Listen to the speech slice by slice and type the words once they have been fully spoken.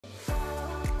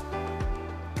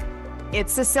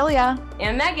It's Cecilia.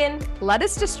 And Megan. Let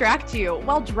us distract you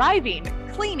while driving,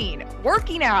 cleaning,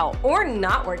 working out. Or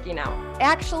not working out.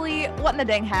 Actually, what in the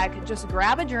dang heck? Just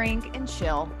grab a drink and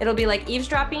chill. It'll be like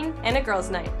eavesdropping and a girls'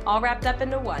 night, all wrapped up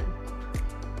into one.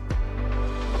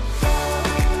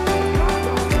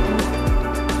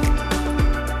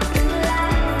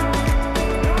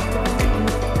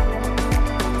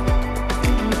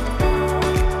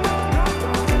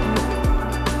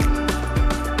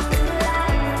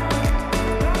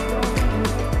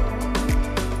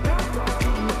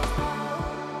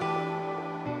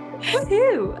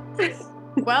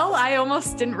 Well, I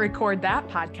almost didn't record that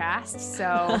podcast,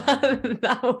 so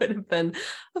that would have been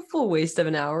a full waste of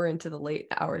an hour into the late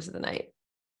hours of the night.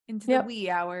 Into the wee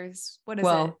hours. What is it?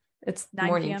 Well, it's 9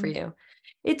 morning p.m.? for you.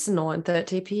 It's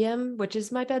 9:30 p.m., which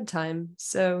is my bedtime.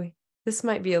 So this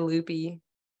might be a loopy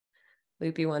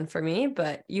one for me,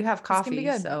 but you have coffee,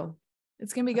 so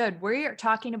it's gonna be good. We're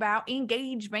talking about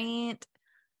engagement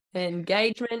and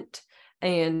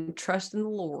trust in the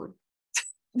Lord.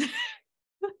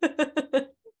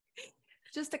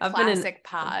 Just a classic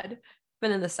pod.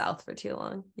 Been in the South for too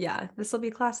long. Yeah, this will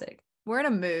be classic. We're in a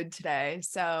mood today,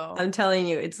 so I'm telling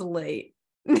you, it's late.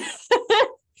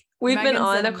 We've been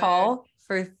on a call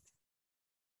for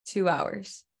 2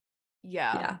 hours.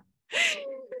 Yeah.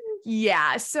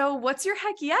 So what's your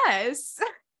heck yes?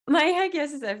 My heck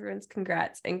yes is everyone's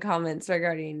congrats and comments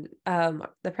regarding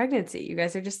the pregnancy. You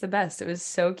guys are just the best. It was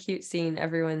so cute seeing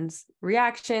everyone's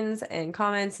reactions and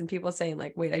comments and people saying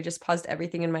like, wait, I just paused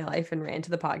everything in my life and ran to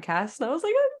the podcast. And I was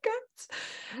like, oh,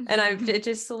 congrats. And it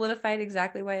just solidified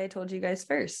exactly why I told you guys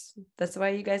first. That's why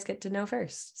you guys get to know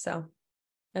first. So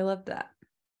I love that.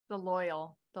 The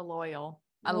loyal.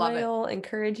 I love it.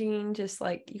 Encouraging, just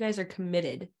like you guys are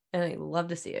committed and I love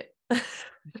to see it.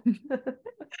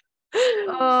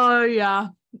 Oh yeah.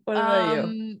 What about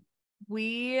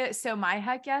you? So my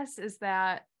heck yes is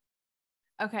that,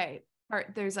 okay,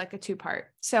 there's like a 2-part.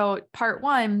 So part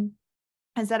 1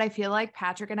 is that I feel like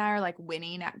Patrick and I are like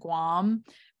winning at Guam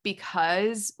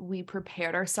because we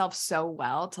prepared ourselves so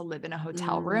well to live in a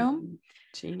hotel room.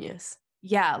 Genius.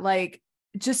 Yeah. Like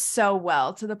just so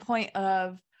well to the point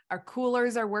of our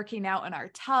coolers are working out in our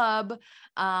tub.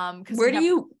 Where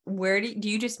do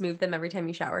you just move them every time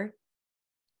you shower?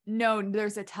 No,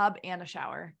 there's a tub and a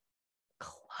shower.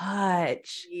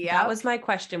 Clutch. Yeah. That was my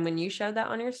question. When you showed that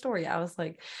on your story, I was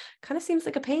like, kind of seems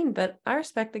like a pain, but I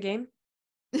respect the game.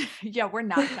 Yeah, we're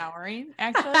not showering,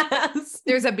 actually.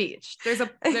 There's a beach. There's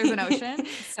an ocean.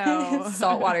 So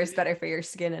salt water is better for your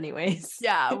skin anyways.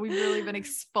 Yeah, we've really been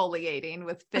exfoliating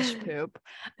with fish poop.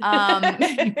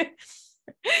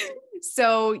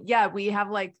 So yeah, we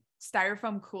have like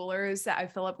styrofoam coolers that I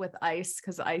fill up with ice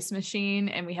because the ice machine,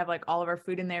 and we have like all of our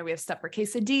food in there. We have stuff for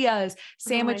quesadillas,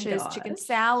 sandwiches, chicken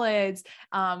salads.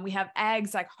 We have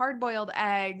eggs, like hard-boiled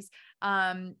eggs,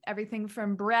 everything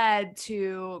from bread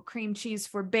to cream cheese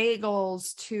for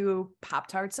bagels to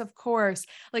Pop-Tarts, of course,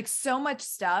 like so much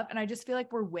stuff. And I just feel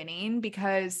like we're winning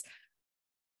because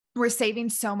we're saving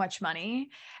so much money.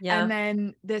 Yeah. And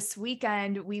then this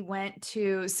weekend we went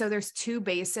so there's 2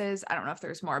 bases. I don't know if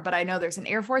there's more, but I know there's an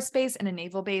Air Force base and a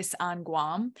naval base on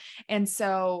Guam. And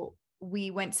so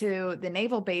we went to the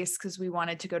naval base because we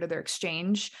wanted to go to their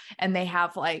exchange, and they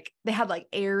had like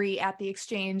Aerie at the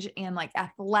exchange and like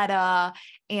Athleta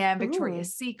and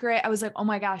Victoria's Secret. I was like, oh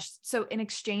my gosh. So an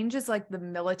exchange is like the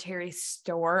military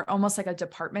store, almost like a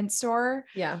department store.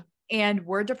 Yeah. And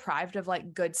we're deprived of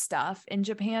like good stuff in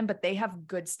Japan, but they have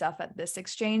good stuff at this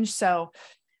exchange. So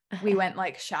we went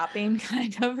like shopping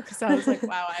kind of, because I was like,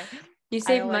 wow, you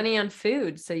saved money on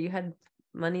food. So you had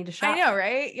money to shop. I know,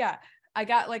 right? Yeah. I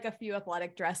got like a few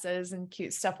athletic dresses and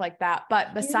cute stuff like that.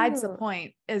 But besides the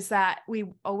point is that we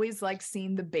always like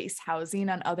seeing the base housing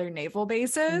on other naval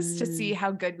bases to see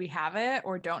how good we have it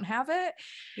or don't have it.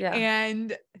 Yeah.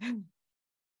 And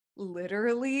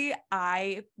literally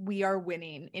we are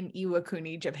winning in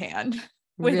Iwakuni, Japan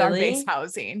with our base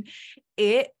housing.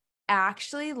 It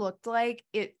actually looked like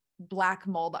it black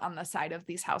mold on the side of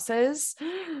these houses.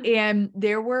 And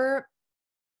there were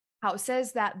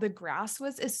houses that the grass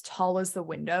was as tall as the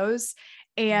windows.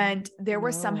 And there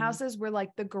were some houses where like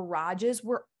the garages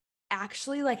were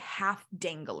actually like half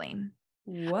dangling.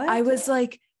 What? I was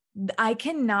like, I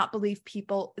cannot believe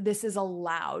this is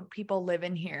allowed. People live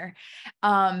in here.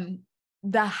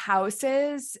 The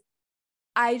houses,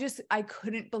 I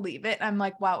couldn't believe it. I'm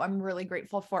like, wow, I'm really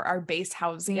grateful for our base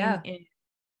housing in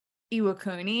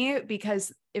Iwakuni,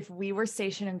 because if we were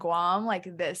stationed in Guam, like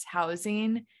this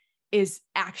housing is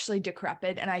actually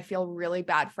decrepit, and I feel really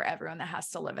bad for everyone that has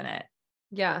to live in it.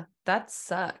 Yeah, that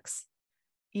sucks.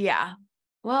 Yeah.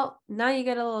 Well, now you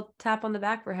get a little tap on the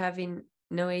back for having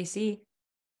no AC.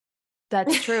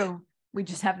 That's true. We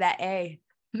just have that A.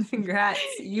 Congrats.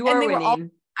 You are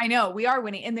winning. I know we are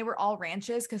winning. And they were all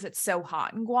ranches because it's so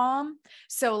hot in Guam.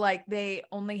 So like they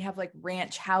only have like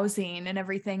ranch housing and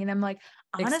everything. And I'm like,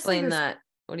 honestly, explain that.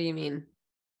 What do you mean?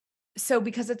 So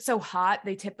because it's so hot,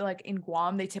 they like in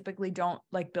Guam, they typically don't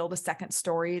like build a second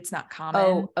story. It's not common.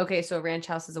 Oh, okay. So a ranch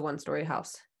house is a 1-story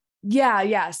house.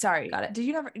 Yeah. Sorry. Got it. Did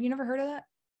you never heard of that?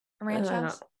 A ranch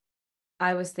house?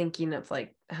 I was thinking of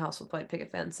like a house with white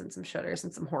picket fence and some shutters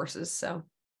and some horses. So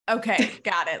okay,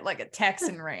 got it. Like a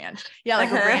Texan ranch. Yeah,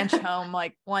 like a ranch home,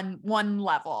 like one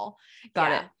level.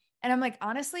 Got it. And I'm like,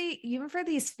 honestly, even for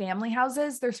these family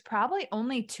houses, there's probably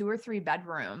only 2 or 3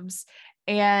 bedrooms.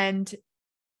 And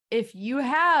if you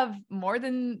have more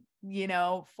than,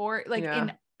 4, like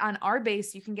on our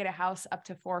base, you can get a house up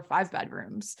to 4 or 5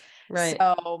 bedrooms. Right.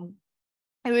 So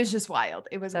it was just wild.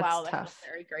 It was wild. Tough. I was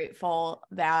very grateful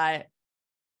that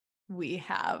we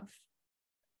have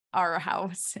our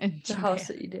house in the house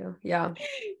that you do. Yeah.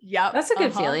 Yep. That's a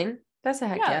good feeling. That's a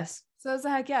heck yes. So it's a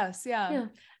heck yes. Yeah.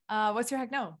 What's your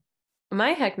heck no? My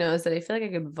heck no is that I feel like I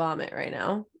could vomit right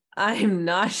now. I'm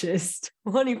nauseous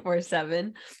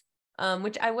 24/7,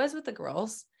 which I was with the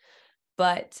girls,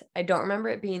 but I don't remember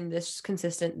it being this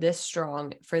consistent, this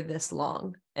strong for this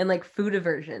long. And like food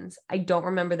aversions, I don't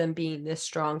remember them being this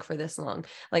strong for this long.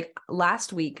 Like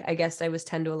last week, I guess I was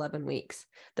 10 to 11 weeks.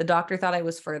 The doctor thought I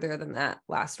was further than that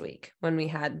last week when they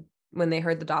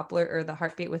heard the Doppler or the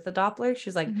heartbeat with the Doppler.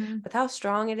 She's like, with how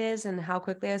strong it is and how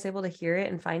quickly I was able to hear it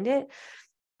and find it,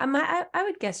 I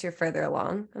would guess you're further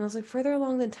along. And I was like, further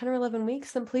along than 10 or 11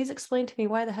 weeks? Then please explain to me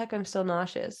why the heck I'm still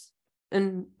nauseous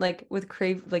and like with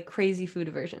crazy food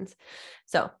aversions.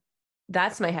 So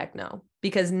that's my heck no,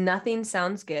 because nothing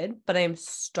sounds good, but I am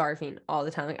starving all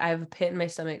the time. Like I have a pit in my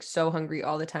stomach, so hungry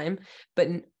all the time, but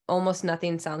almost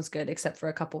nothing sounds good except for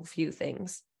a few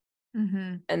things.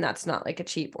 Mm-hmm. And that's not like a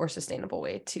cheap or sustainable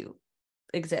way to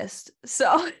exist.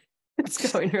 So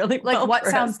it's going really well. Like what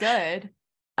sounds good?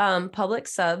 Public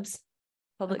subs,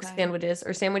 sandwiches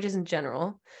or sandwiches in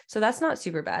general. So that's not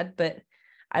super bad, but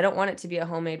I don't want it to be a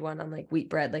homemade one on like wheat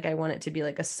bread. Like I want it to be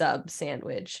like a sub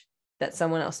sandwich that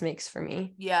someone else makes for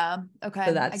me. Yeah. Okay.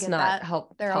 So that's not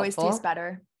helpful. They always taste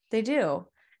better. They do.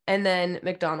 And then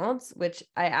McDonald's, which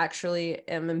I actually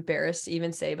am embarrassed to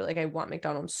even say, but like I want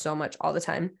McDonald's so much all the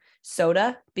time.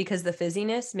 Soda, because the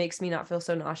fizziness makes me not feel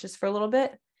so nauseous for a little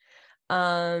bit.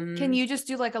 Can you just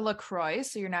do like a LaCroix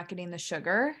so you're not getting the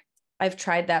sugar? I've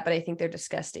tried that, but I think they're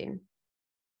disgusting.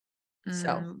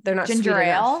 So they're not ginger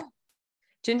ale.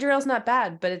 Ginger ale's not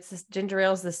bad, but ginger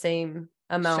ale's the same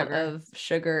amount of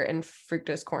sugar and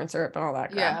fructose corn syrup and all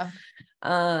that crap.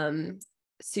 Yeah.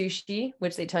 Sushi,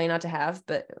 which they tell you not to have,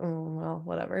 but well,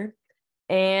 whatever.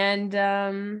 And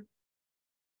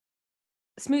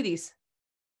smoothies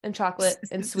and chocolate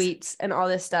and sweets and all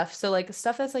this stuff. So like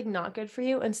stuff that's like not good for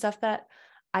you and stuff that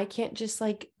I can't just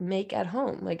like make at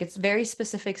home. Like it's very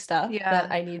specific stuff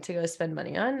that I need to go spend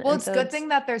money on. Well, it's a good thing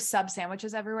that there's sub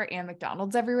sandwiches everywhere and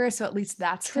McDonald's everywhere. So at least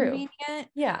that's convenient.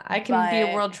 Yeah. I can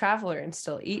be a world traveler and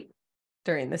still eat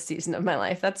during this season of my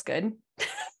life. That's good.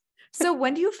 So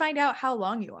when do you find out how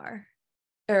long you are?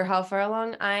 Or how far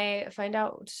along? I find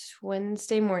out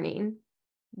Wednesday morning.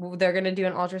 They're going to do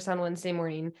an ultrasound Wednesday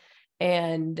morning.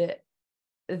 And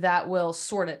that will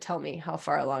sort of tell me how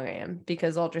far along I am,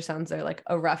 because ultrasounds are like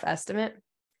a rough estimate.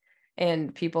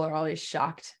 And people are always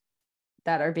shocked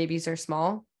that our babies are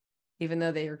small, even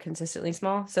though they are consistently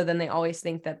small. So then they always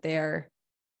think that they're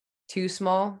too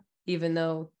small, even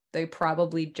though they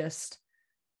probably just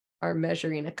are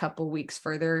measuring a couple weeks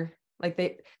further. Like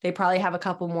they probably have a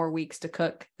couple more weeks to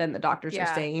cook than the doctors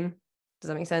are saying. Does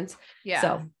that make sense? Yeah.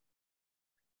 So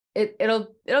it'll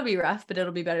be rough, but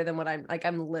it'll be better than what I'm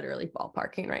literally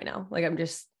ballparking right now. Like I'm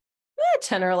just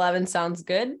 10 or 11 sounds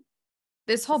good.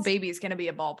 This whole baby is going to be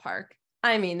a ballpark.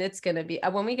 I mean, it's going to be,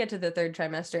 when we get to the 3rd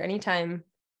trimester, anytime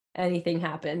anything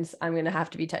happens, I'm going to have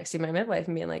to be texting my midwife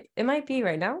and being like, it might be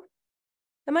right now.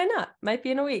 It might not, might be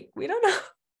in a week. We don't know.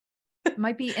 It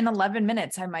might be in 11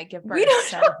 minutes. I might give birth. We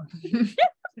don't know.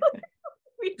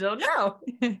 We don't know.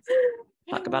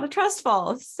 Talk about a trust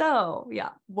fall. So yeah.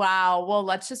 Wow. Well,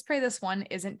 let's just pray this one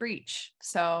isn't breech.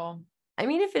 So, I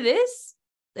mean, if it is,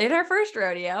 it's our first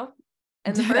rodeo,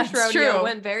 and the first rodeo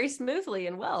went very smoothly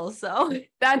and well. So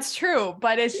that's true,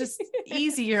 but it's just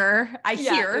easier. I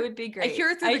hear it would be great. I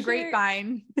hear through the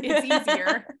grapevine. It's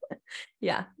easier.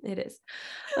 Yeah, it is.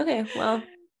 Okay. Well,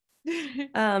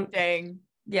 dang.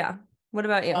 Yeah. What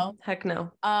about you? Well, heck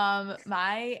no.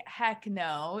 My heck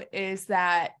no is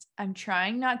that I'm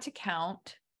trying not to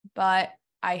count, but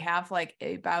I have like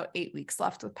about 8 weeks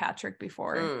left with Patrick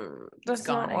before that's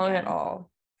not long at all.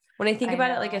 When I think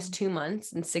about it like as 2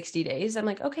 months and 60 days, I'm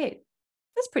like, okay,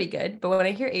 that's pretty good. But when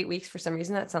I hear 8 weeks, for some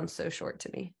reason, that sounds so short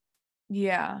to me.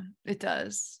 Yeah, it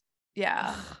does.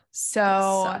 Yeah. So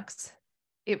that sucks.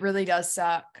 It really does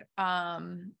suck.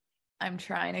 I'm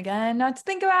trying again not to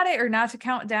think about it or not to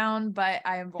count down, but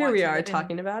Here we are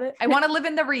talking about it. I want to live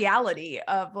in the reality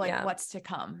of like what's to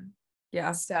come.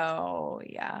 Yeah. So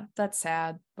yeah, that's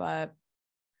sad, but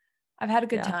I've had a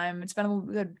good time. It's been a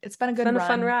good run. A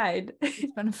fun ride. It's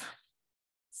been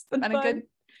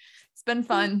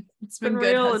fun. It's been good.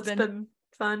 Real. It's been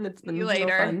fun. It's been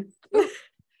later. Fun.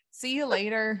 See you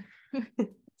later.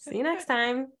 See you next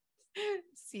time.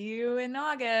 See you in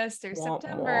August or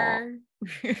September.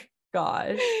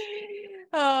 Gosh.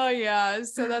 Oh yeah.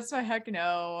 So that's my heck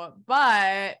no.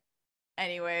 But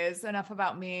anyways, enough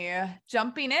about me.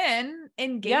 Jumping in,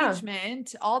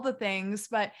 engagement, all the things.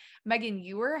 But Megan,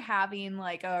 you were having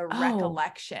like a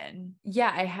recollection.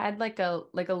 Yeah, I had like a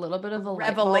little bit of a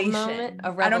revelation moment.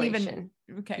 A revelation. I don't even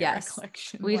yes.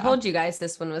 Recollection. We told you guys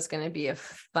this one was going to be a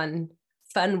fun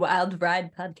wild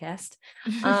ride podcast.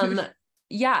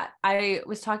 Yeah, I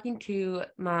was talking to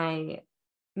my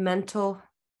mental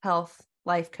health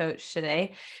life coach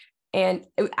today, and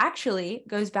it actually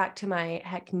goes back to my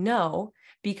heck no,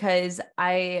 because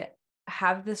I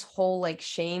have this whole like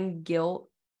shame, guilt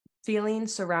feeling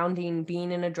surrounding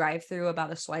being in a drive-through about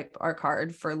to swipe our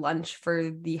card for lunch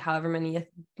for the however many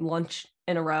lunch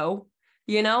in a row,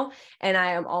 you know? And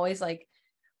I am always like,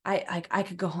 I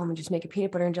could go home and just make a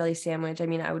peanut butter and jelly sandwich. I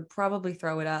mean, I would probably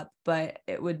throw it up, but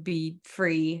it would be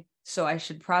free. So I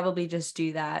should probably just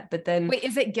do that. But then wait,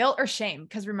 is it guilt or shame?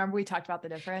 Because remember we talked about the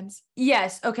difference.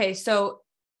 Yes. Okay. So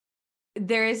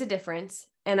there is a difference.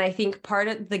 And I think part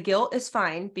of the guilt is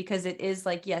fine because it is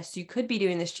like, yes, you could be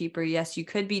doing this cheaper. Yes, you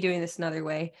could be doing this another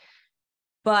way.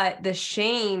 But the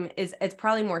shame it's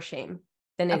probably more shame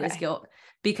than it is guilt,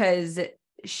 because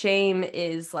shame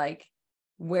is like,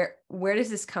 where does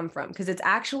this come from? Because it's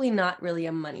actually not really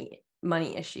a money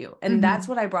issue. And that's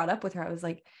what I brought up with her. I was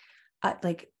like,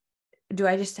 do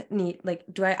I just need, like,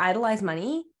 do I idolize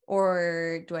money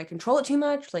or do I control it too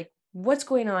much? Like, what's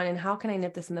going on and how can I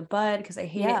nip this in the bud? Because I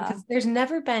hate it. Because there's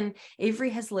never been, Avery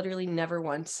has literally never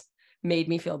once made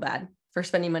me feel bad for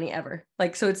spending money ever.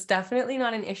 Like, so it's definitely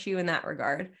not an issue in that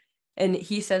regard. And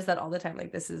he says that all the time,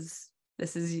 like, this is an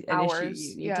issue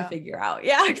you need to figure out.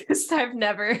 Yeah. Because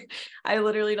I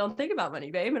literally don't think about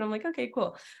money, babe. And I'm like, okay,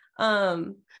 cool.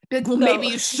 Well, maybe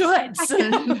you should.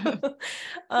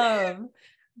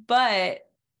 But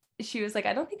she was like,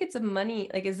 I don't think it's a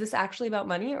money. Like, is this actually about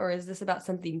money or is this about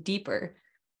something deeper?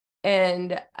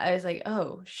 And I was like,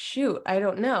 oh, shoot, I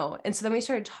don't know. And so then we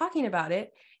started talking about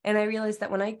it. And I realized that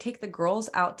when I take the girls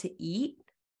out to eat,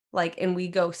 like, and we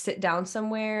go sit down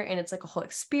somewhere and it's like a whole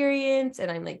experience. And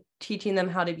I'm like teaching them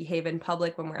how to behave in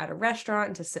public when we're at a restaurant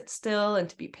and to sit still and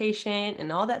to be patient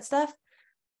and all that stuff.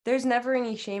 There's never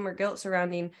any shame or guilt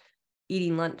surrounding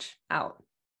eating lunch out.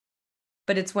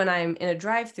 But it's when I'm in a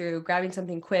drive-through grabbing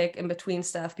something quick in between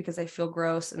stuff because I feel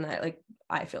gross and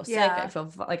I feel sick. I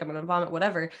feel like I'm going to vomit,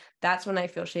 whatever. That's when I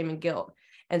feel shame and guilt.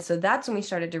 And so that's when we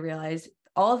started to realize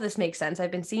all of this makes sense.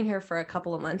 I've been seeing her for a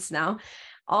couple of months now.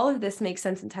 All of this makes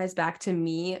sense and ties back to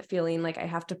me feeling like I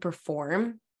have to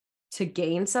perform to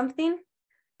gain something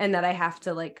and that I have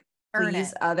to like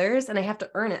please others and I have to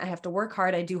earn it. I have to work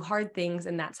hard. I do hard things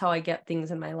and that's how I get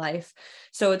things in my life.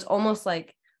 So it's almost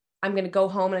like I'm going to go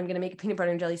home and I'm going to make a peanut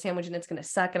butter and jelly sandwich and it's going to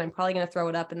suck and I'm probably going to throw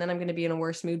it up and then I'm going to be in a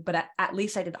worse mood, but at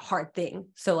least I did a hard thing.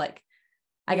 So like,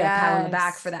 I got a pat on the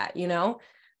back for that, you know,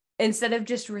 instead of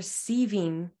just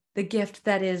receiving the gift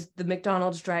that is the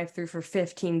McDonald's drive-through for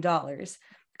 $15.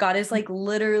 God is like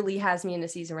literally has me in a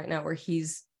season right now where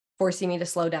he's forcing me to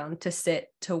slow down, to sit,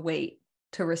 to wait,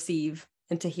 to receive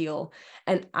and to heal.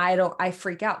 And I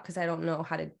freak out because I don't know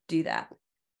how to do that.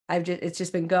 It's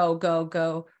just been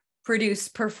go, produce,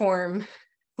 perform,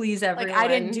 please everyone. Like I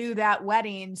didn't do that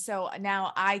wedding, so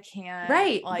now I can't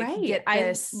get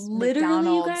this literally,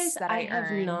 McDonald's you guys, that I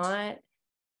have earned. not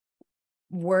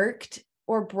worked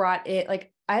or brought it.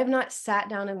 Like I have not sat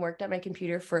down and worked at my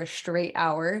computer for a straight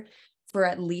hour for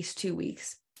at least 2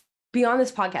 weeks. Beyond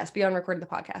this podcast, beyond recording the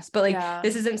podcast. But like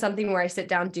this isn't something where I sit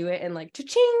down, do it and like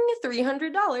cha-ching,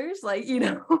 $300. Like, you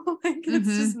know, like it's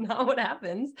just not what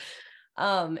happens.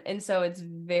 And so it's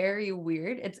very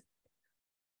weird.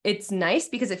 It's nice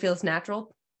because it feels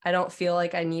natural. I don't feel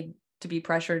like I need to be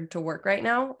pressured to work right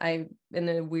now. I'm in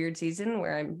a weird season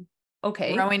where I'm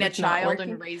okay. Growing a child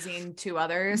and raising two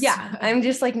others. Yeah. I'm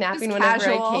just like napping just whenever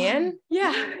I can.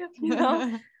 Yeah. You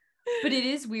know? But it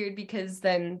is weird because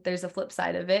then there's a flip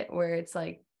side of it where it's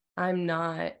like, I'm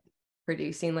not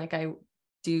producing like I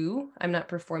do. I'm not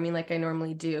performing like I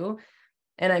normally do.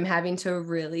 And I'm having to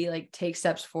really like take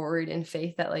steps forward in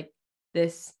faith that like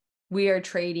we are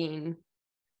trading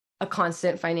a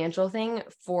constant financial thing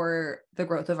for the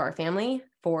growth of our family,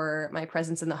 for my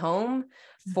presence in the home,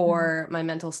 for my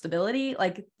mental stability,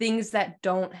 like things that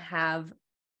don't have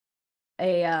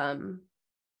a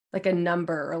like a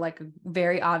number or like a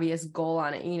very obvious goal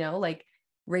on it, like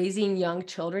raising young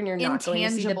children, you're not going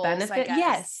to see the benefit.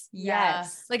 Yes.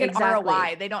 Like exactly. An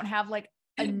ROI. They don't have like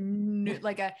a new,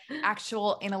 like a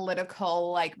actual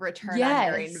analytical like return on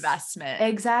your investment.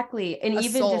 Exactly. And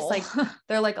even just like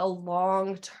they're like a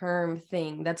long-term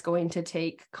thing that's going to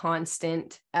take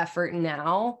constant effort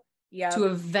now to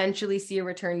eventually see a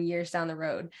return years down the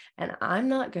road. And I'm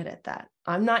not good at that.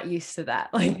 I'm not used to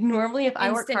that. Like normally if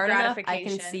I work hard enough, I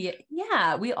can see it.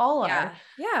 Yeah, we all are.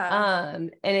 Yeah.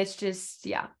 And it's just,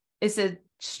 it's a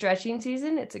stretching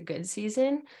season. It's a good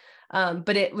season.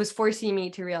 But it was forcing me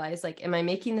to realize, like, am I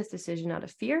making this decision out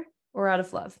of fear or out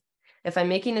of love? If I'm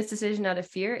making this decision out of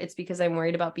fear, it's because I'm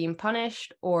worried about being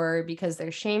punished or because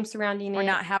there's shame surrounding it. Or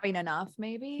not having enough,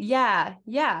 maybe. Yeah.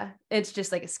 It's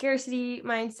just like a scarcity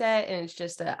mindset. And it's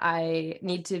just that I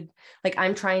need to, like,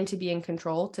 I'm trying to be in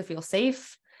control to feel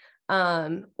safe.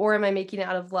 Or am I making it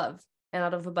out of love and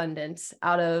out of abundance,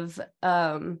 out of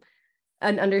an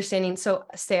understanding? So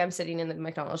say I'm sitting in the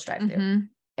McDonald's drive-thru.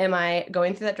 Am I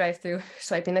going through that drive-thru,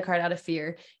 swiping the card out of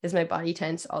fear? Is my body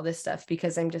tense? All this stuff,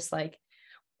 because I'm just like,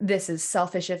 this is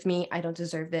selfish of me. I don't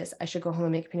deserve this. I should go home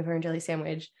and make a peanut butter and jelly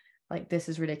sandwich. Like, this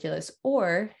is ridiculous.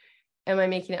 Or am I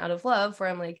making it out of love where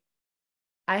I'm like,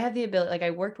 I have the ability, like I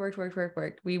work.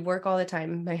 We work all the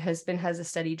time. My husband has a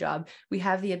steady job. We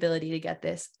have the ability to get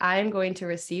this. I'm going to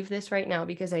receive this right now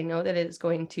because I know that it's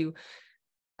going to,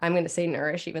 I'm going to say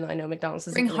nourish, even though I know McDonald's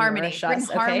doesn't bring harmony. Bring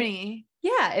harmony.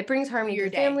 Yeah, it brings harmony to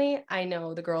your family. I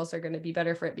know the girls are going to be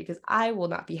better for it because I will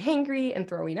not be hangry and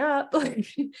throwing up.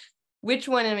 Which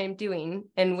one am I doing?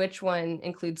 And which one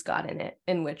includes God in it?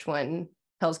 And which one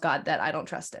tells God that I don't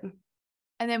trust him?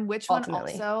 And then which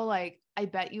ultimately. One also, like, I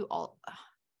bet you all,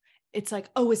 it's like,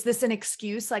 oh, is this an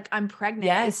excuse? Like, I'm pregnant.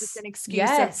 Yes. Is this an excuse?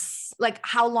 Yes. Like,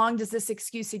 how long does this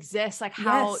excuse exist? Like,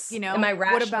 how, am I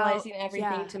rationalizing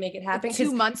everything to make it happen? Like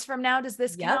 2 months from now, does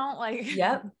this count? Like,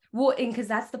 Well, and because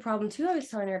that's the problem too, I was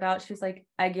telling her about. She was like,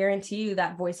 I guarantee you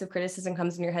that voice of criticism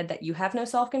comes in your head that you have no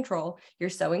self-control. You're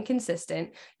so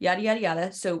inconsistent, yada, yada,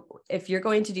 yada. So if you're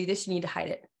going to do this, you need to hide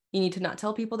it. You need to not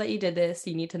tell people that you did this.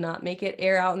 You need to not make it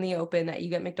air out in the open that you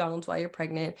get McDonald's while you're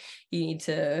pregnant. You need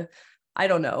to, I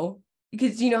don't know,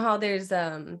 because you know how there's,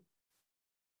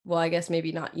 well, I guess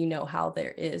maybe not, how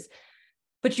there is,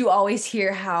 but you always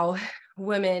hear how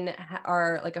women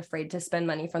are like afraid to spend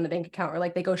money from the bank account, or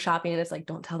like they go shopping and it's like,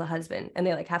 don't tell the husband, and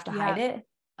they like have to hide it.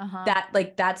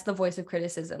 That's the voice of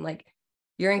criticism. Like,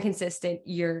 you're inconsistent.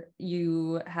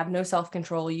 You have no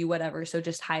self-control, you whatever. So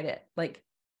just hide it. Like,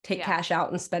 take cash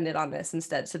out and spend it on this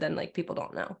instead. So then like people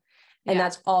don't know. And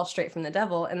that's all straight from the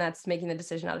devil. And that's making the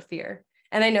decision out of fear.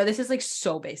 And I know this is like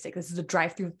so basic. This is a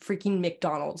drive-through freaking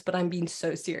McDonald's, but I'm being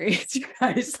so serious, you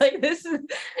guys. Like,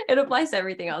 it applies to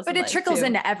everything else. But it trickles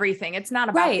into everything. It's not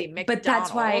about the McDonald's. But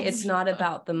that's why it's not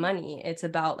about the money. It's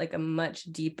about like a much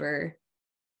deeper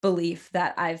belief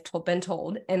that I've been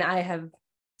told, and I have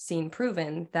seen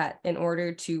proven that in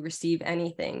order to receive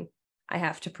anything, I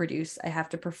have to produce, I have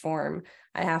to perform,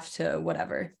 I have to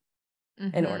whatever.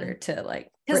 In order to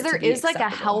like, because there is like a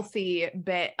healthy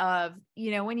bit of,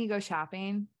 when you go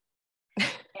shopping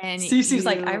and Susie's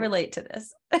like, I relate to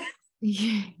this.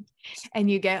 And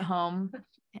you get home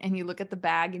and you look at the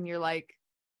bag and you're like,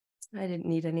 I didn't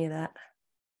need any of that.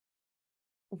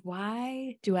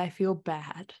 Why do I feel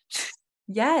bad?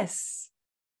 Yes.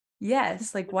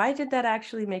 Like, why did that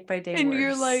actually make my day and worse?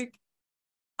 You're like,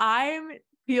 I'm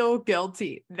feel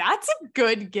guilty. That's a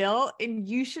good guilt, and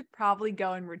you should probably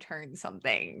go and return some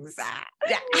things.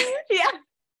 Yeah.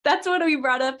 That's what we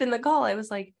brought up in the call. I was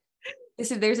like,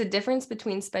 there's a difference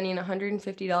between spending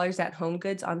 $150 at Home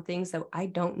Goods on things that I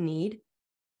don't need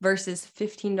versus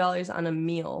 $15 on a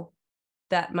meal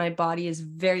that my body is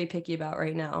very picky about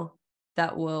right now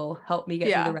that will help me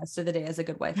get through the rest of the day as a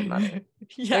good wife and mother.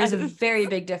 There's a very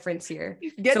big difference here.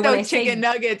 Get those chicken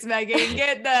nuggets, Megan.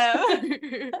 Get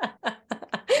them.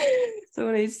 So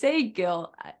when I say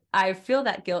guilt, I feel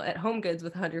that guilt at Home Goods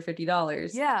with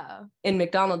 $150. Yeah. In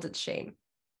McDonald's, it's shame.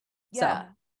 Yeah. So,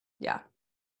 yeah.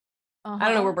 I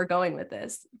don't know where we're going with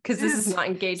this because this is not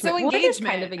engagement. So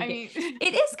engagement.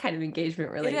 It is kind of engagement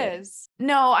related. It is.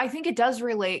 No, I think it does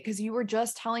relate because you were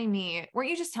just telling me, weren't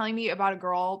you just telling me about a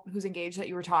girl who's engaged that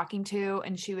you were talking to?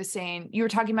 And she was saying, you were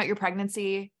talking about your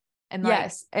pregnancy and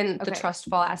yes. And the trust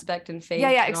fall aspect and faith.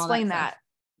 Yeah. Explain that.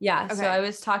 Yeah. Okay. So I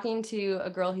was talking to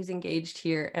a girl who's engaged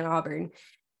here in Auburn,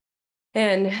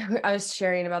 and I was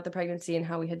sharing about the pregnancy and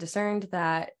how we had discerned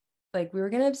that like we were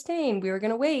going to abstain, we were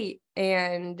going to wait.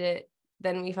 And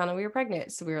then we found out we were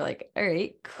pregnant. So we were like, all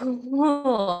right,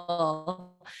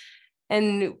 cool.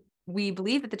 And we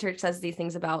believe that the church says these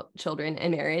things about children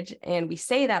and marriage, and we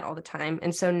say that all the time.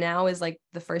 And so now is like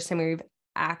the first time we've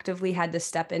actively had to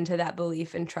step into that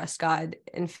belief and trust God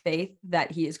and faith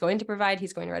that he is going to provide.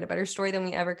 He's going to write a better story than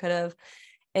we ever could have.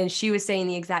 And she was saying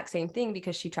the exact same thing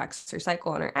because she tracks her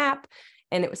cycle on her app.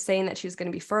 And it was saying that she was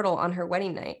going to be fertile on her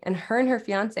wedding night. And her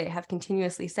fiance have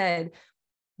continuously said,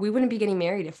 we wouldn't be getting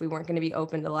married if we weren't going to be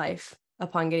open to life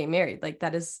upon getting married. Like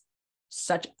that is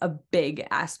such a big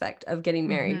aspect of getting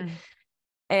married. Mm-hmm.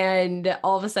 And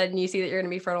all of a sudden you see that you're going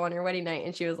to be fertile on your wedding night.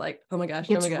 And she was like, oh my gosh,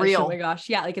 it's real. Oh my gosh.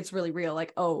 Yeah. Like it's really real.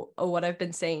 Like, oh, what I've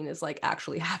been saying is like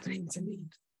actually happening to me.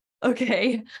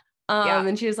 Okay.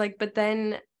 And she was like, but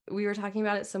then we were talking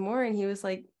about it some more. And he was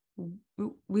like,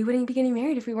 we wouldn't be getting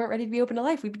married if we weren't ready to be open to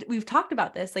life. We've talked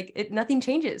about this. Like nothing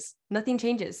changes.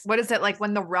 What is it like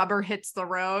when the rubber hits the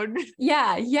road?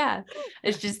 Yeah.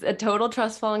 It's just a total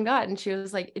trust fall in God. And she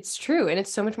was like, it's true. And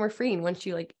it's so much more freeing once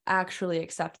you like actually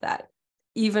accept that,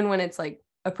 even when it's like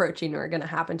approaching or going to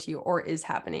happen to you or is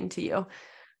happening to you.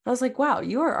 I was like, wow,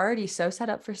 you are already so set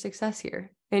up for success here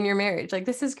in your marriage. Like,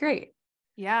 this is great.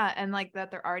 Yeah. And like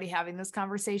that they're already having this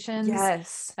conversation.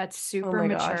 Yes. That's super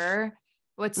mature. Gosh.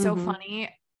 What's so funny,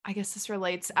 I guess this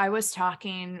relates. I was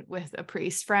talking with a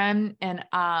priest friend and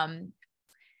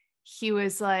he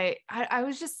was like, I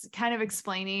was just kind of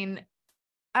explaining,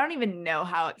 I don't even know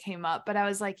how it came up, but I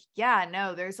was like, yeah,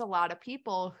 no, there's a lot of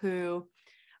people who,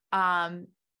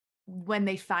 when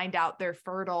they find out they're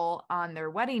fertile on their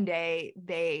wedding day,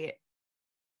 they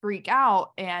freak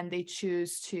out and they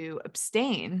choose to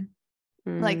abstain,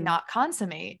 like not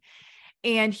consummate.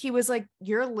 And he was like,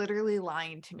 you're literally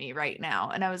lying to me right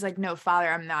now. And I was like, no, Father,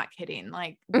 I'm not kidding.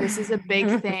 Like, this is a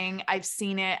big thing. I've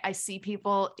seen it. I see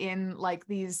people in like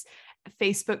these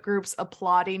Facebook groups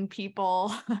applauding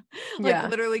people,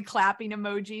 like literally clapping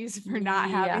emojis for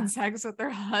not having sex with their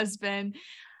husband.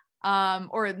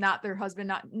 Or not their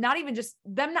husband, not even just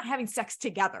them not having sex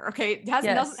together. Okay. It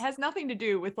has nothing to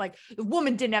do with like the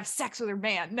woman didn't have sex with her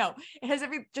man. No, it has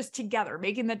just together,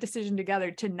 making that decision together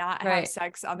to not have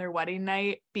sex on their wedding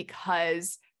night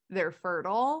because they're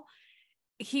fertile.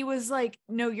 He was like,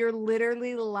 no, you're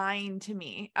literally lying to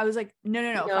me. I was like,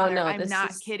 no, Father, I'm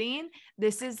not kidding.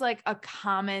 This is like a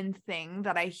common thing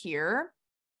that I hear.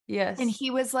 Yes. And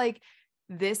he was like,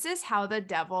 this is how the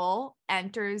devil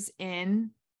enters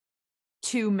in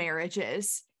to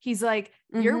marriages. He's like,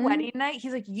 your wedding night,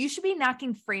 he's like, you should be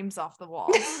knocking frames off the wall.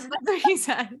 That's what he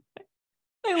said.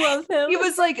 I love him. He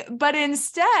was like, but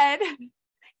instead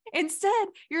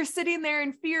you're sitting there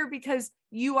in fear because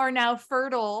you are now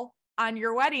fertile on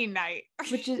your wedding night.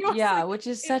 Which is which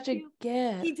is such a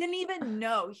gift. He didn't even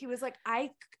know. He was like, I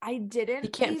didn't. He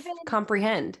can't even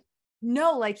comprehend.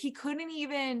 No, like he couldn't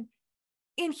even.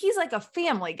 And he's like a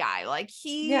family guy. Like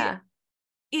he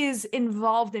is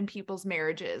involved in people's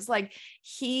marriages. Like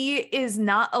he is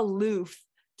not aloof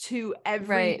to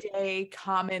everyday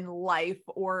common life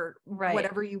or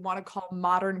whatever you want to call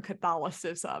modern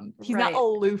Catholicism. He's not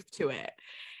aloof to it.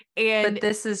 And but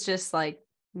this is just like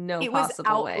no it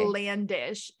possible was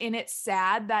outlandish way. And it's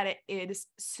sad that it is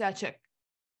such a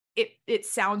it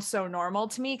sounds so normal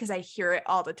to me because I hear it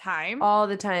all the time.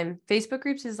 Facebook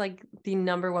groups is like the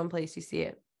number one place you see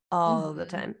it all the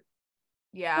time.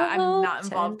 Yeah, I'm not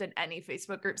involved in any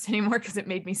Facebook groups anymore because it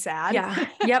made me sad. Yeah.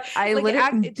 Yep. I like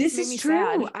literally, this is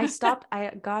true. Sad.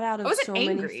 I got out of so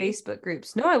many Facebook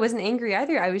groups. No, I wasn't angry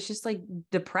either. I was just like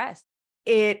depressed.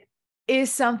 It is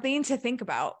something to think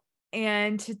about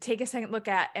and to take a second look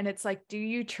at. And it's like, do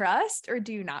you trust or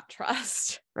do you not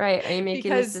trust? Right. Are you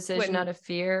making this decision out of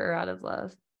fear or out of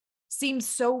love? Seems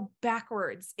so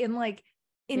backwards and like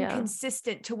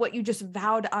inconsistent to what you just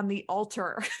vowed on the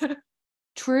altar.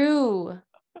 True.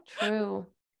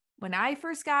 When I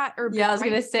first got, I was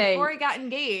going to say, before I got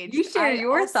engaged, you share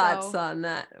your thoughts on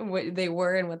that, what they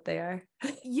were and what they are.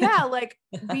 Yeah. Like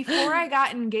before I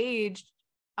got engaged,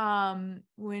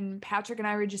 when Patrick and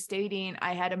I were just dating,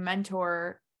 I had a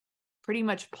mentor pretty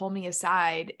much pull me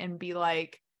aside and be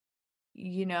like,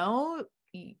 you know,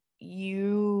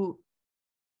 you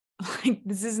like,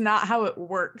 this is not how it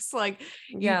works. Like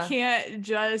you can't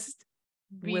just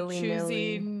be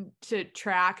choosing to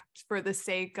track for the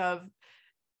sake of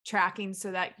tracking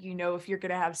so that you know if you're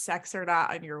going to have sex or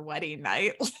not on your wedding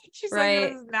night. She's like,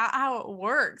 that's not how it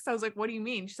works. I was like, what do you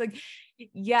mean? She's like,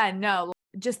 yeah, no,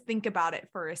 just think about it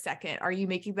for a second. Are you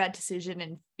making that decision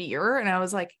in fear? And I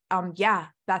was like, yeah,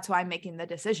 that's why I'm making the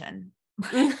decision.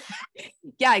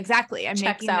 Yeah, exactly. I'm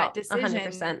making that decision.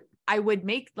 100%. I would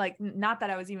make, like, not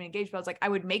that I was even engaged, but I was like, I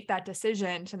would make that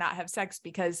decision to not have sex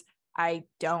because I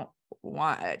don't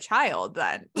want a child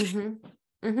then.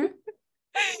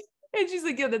 And she's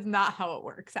like, yeah, that's not how it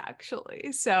works,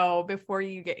 actually. So before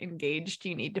you get engaged,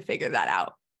 you need to figure that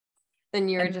out.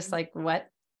 And you were just like, what?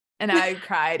 And I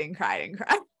cried and cried and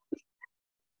cried.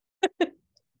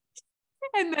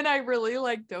 And then I really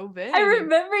like dove in. I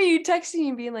remember you texting me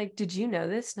and being like, did you know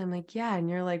this? And I'm like, yeah. And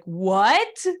you're like,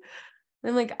 what? And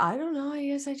I'm like, I don't know. I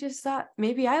guess I just thought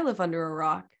maybe I live under a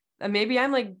rock. And maybe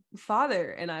I'm like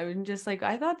father. And I was just like,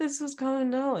 I thought this was common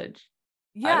knowledge.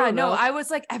 Yeah, no, I was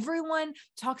like, everyone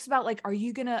talks about like, are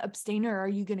you going to abstain or are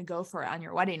you going to go for it on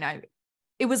your wedding night?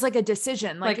 It was like a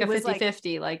decision, like it was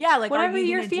 50-50, like, yeah, like whatever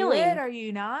you're feeling. Are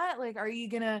you not? Like, are you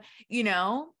gonna,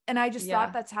 and I just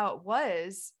thought that's how it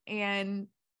was. And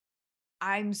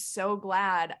I'm so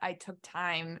glad I took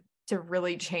time to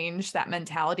really change that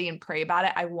mentality and pray about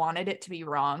it. I wanted it to be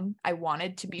wrong. I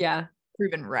wanted to be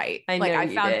proven right. I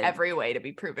found every way to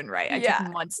be proven right. I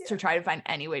took months to try to find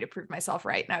any way to prove myself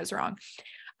right, and I was wrong.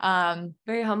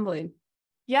 Very humbling.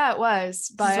 Yeah, it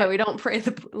was. But that's why we don't pray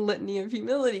the litany of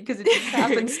humility, because it just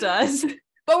happens to us.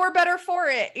 But we're better for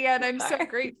it. And I'm so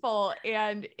grateful.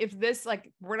 And if this,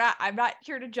 like, I'm not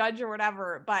here to judge or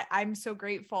whatever, but I'm so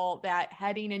grateful that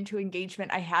heading into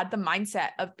engagement, I had the mindset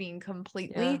of being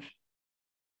completely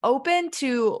open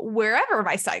to wherever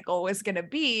my cycle was going to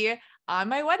be on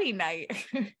my wedding night.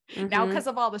 Now, because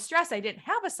of all the stress, I didn't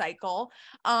have a cycle.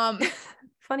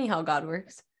 Funny how God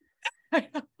works. I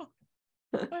know.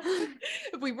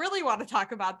 If we really want to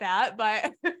talk about that,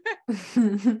 but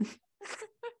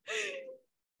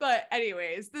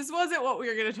anyways, this wasn't what we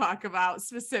were going to talk about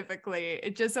specifically.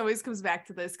 It just always comes back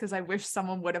to this because I wish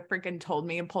someone would have freaking told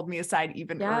me and pulled me aside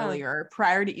even earlier,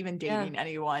 prior to even dating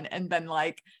anyone, and been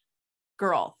like,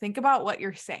 girl, think about what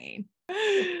you're saying.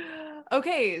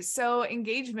 Okay, so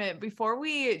engagement. Before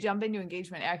we jump into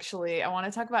engagement, actually, I want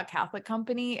to talk about Catholic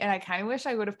Company, and I kind of wish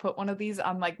I would have put one of these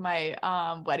on like my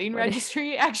wedding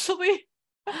registry, actually.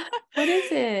 What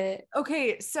is it?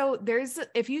 Okay, so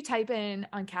if you type in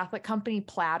on Catholic Company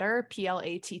platter,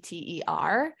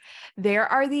 Platter, there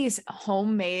are these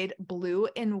homemade blue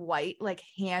and white, like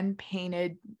hand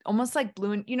painted, almost like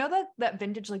blue and, that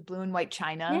vintage like blue and white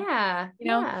china.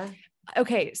 Yeah.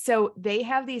 Okay, so they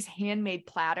have these handmade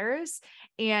platters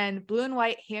and blue and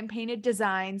white hand painted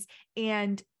designs,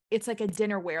 and it's like a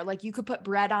dinnerware. Like you could put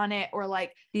bread on it, or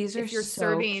like these are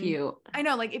serving, cute. I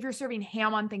know, like if you're serving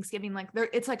ham on Thanksgiving, like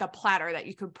it's like a platter that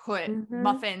you could put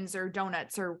muffins or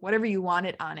donuts or whatever you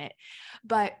wanted on it.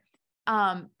 But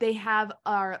they have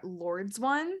our Lourdes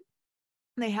one.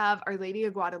 They have Our Lady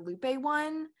of Guadalupe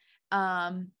one.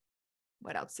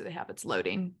 What else do they have? It's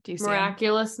loading. Do you see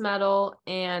Miraculous Medal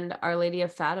and Our Lady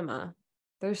of Fatima?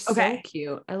 They're so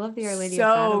cute. I love the Our Lady of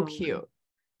Fatima. So cute.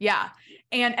 Yeah.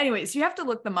 And anyways, you have to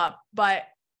look them up, but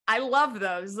I love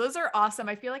those. Those are awesome.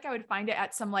 I feel like I would find it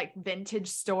at some like vintage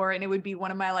store, and it would be one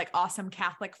of my like awesome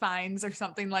Catholic finds or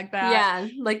something like that. Yeah.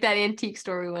 Like that antique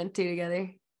store we went to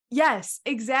together. Yes,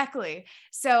 exactly.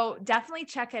 So definitely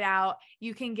check it out.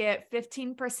 You can get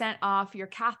 15% off your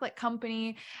Catholic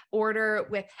Company order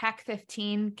with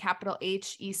HECK15, capital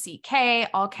HECK,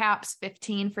 all caps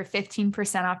 15 for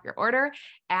 15% off your order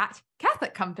at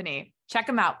Catholic Company. Check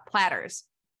them out. Platters.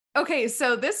 Okay,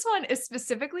 so this one is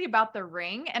specifically about the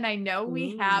ring, and I know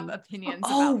we have opinions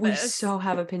about this. We so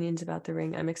have opinions about the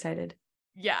ring. I'm excited.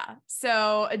 Yeah.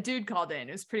 So a dude called in.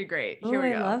 It was pretty great. Here we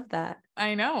go. I love that.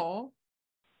 I know.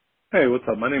 Hey, what's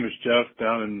up? My name is Jeff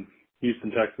down in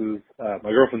Houston, Texas. My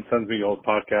girlfriend sends me y'all's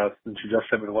podcast, and she just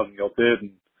sent me the one y'all did,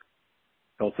 and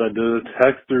y'all said to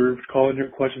text or call in your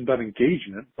questions about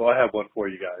engagement. So I have one for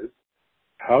you guys.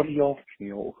 How do y'all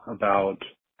feel about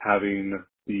having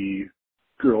the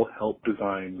girl help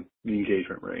design the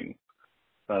engagement ring?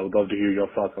 I would love to hear your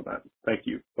thoughts on that. Thank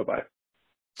you. Bye-bye.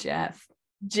 Jeff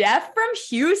from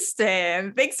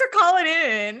Houston. Thanks for calling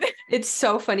in. It's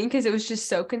so funny because it was just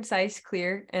so concise,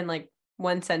 clear, and like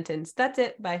one sentence. That's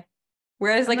it. Bye.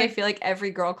 Whereas I feel like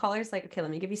every girl caller is like, okay, let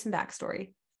me give you some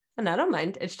backstory. And I don't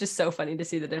mind. It's just so funny to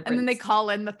see the difference. And then they call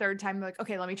in the third time. They're like,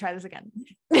 okay, let me try this again.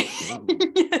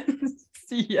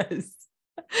 Yes.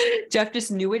 Jeff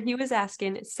just knew what he was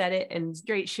asking, said it, and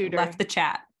straight shooter. Left the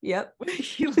chat. Yep.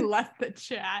 He left the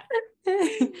chat.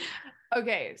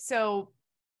 Okay. So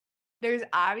there's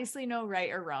obviously no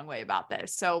right or wrong way about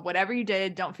this. So whatever you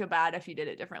did, don't feel bad if you did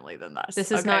it differently than this.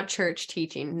 This is not church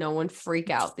teaching. No one freak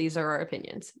out. These are our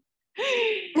opinions.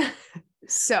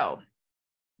 So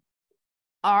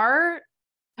our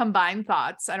combined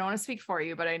thoughts, I don't want to speak for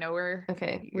you, but I know we're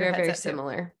very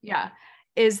similar. Yeah.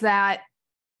 Is that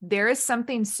there is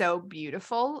something so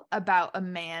beautiful about a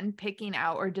man picking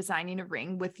out or designing a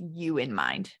ring with you in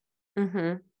mind. Mm-hmm.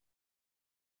 And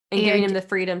giving him the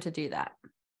freedom to do that.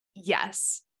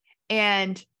 Yes.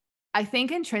 And I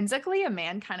think intrinsically a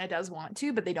man kind of does want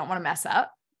to, but they don't want to mess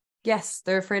up. Yes.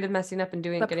 They're afraid of messing up and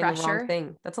getting the wrong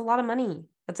thing. That's a lot of money.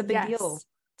 That's a big deal.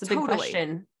 It's a big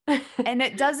question. And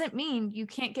it doesn't mean you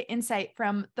can't get insight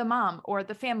from the mom or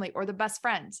the family or the best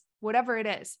friends, whatever it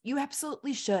is. You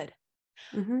absolutely should.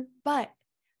 Mm-hmm. But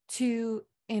to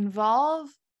involve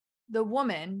the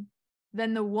woman,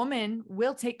 then the woman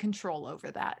will take control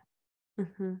over that.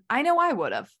 Mm-hmm. I know I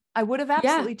would have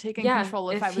absolutely taken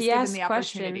control if I was given the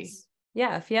opportunity.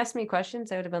 Yeah. If he asked me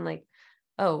questions, I would have been like,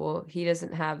 oh, well, he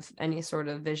doesn't have any sort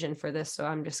of vision for this, so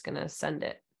I'm just going to send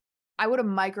it. I would have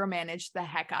micromanaged the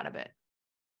heck out of it.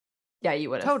 Yeah,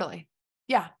 you would have. Totally.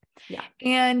 Yeah. Yeah.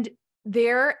 And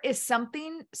there is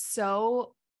something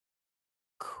so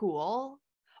cool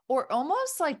or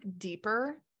almost like a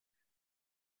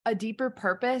deeper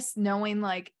purpose, knowing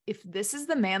like, if this is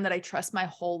the man that I trust my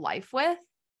whole life with,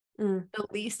 the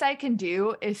least I can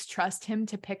do is trust him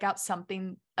to pick out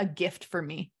something, a gift for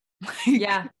me.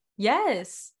 Yeah.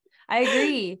 Yes, I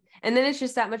agree. And then it's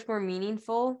just that much more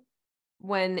meaningful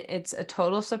when it's a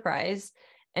total surprise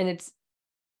and it's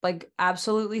like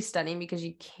absolutely stunning, because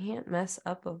you can't mess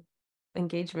up a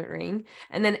engagement ring.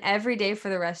 And then every day for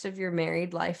the rest of your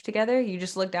married life together, you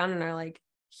just look down and are like,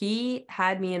 he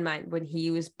had me in mind when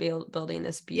he was building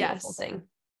this beautiful thing.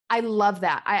 I love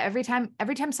that. Every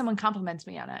time someone compliments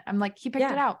me on it, I'm like, he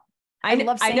picked it out. I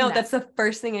know that. That's the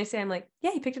first thing I say. I'm like,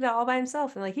 yeah, he picked it out all by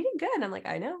himself. And like, he did good. I'm like,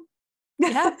 I know.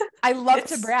 Yeah. I love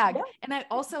to brag. Yeah. And I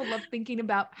also love thinking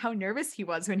about how nervous he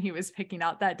was when he was picking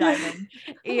out that diamond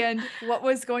and what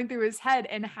was going through his head,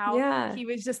 and how he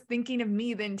was just thinking of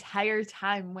me the entire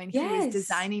time when he was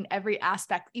designing every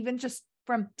aspect, even just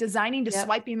from designing to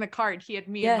swiping the card, he had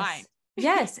me in mind.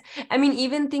 Yes. I mean,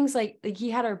 even things like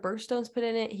he had our birthstones put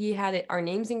in it. He had our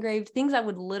names engraved, things I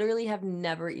would literally have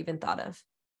never even thought of.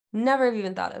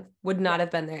 Would not have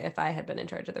been there if I had been in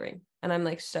charge of the ring. And I'm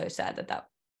like, so sad that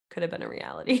could have been a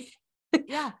reality.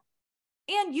 Yeah.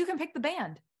 And you can pick the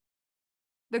band.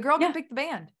 The girl can pick the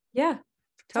band. Yeah,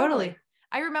 totally.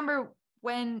 I remember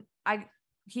when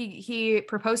he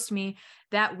proposed to me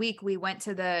that week, we went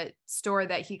to the store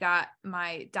that he got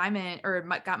my diamond or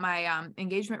got my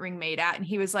engagement ring made at. And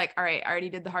he was like, all right, I already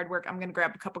did the hard work. I'm going to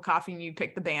grab a cup of coffee and you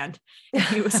pick the band. And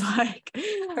he was like,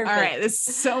 all right, this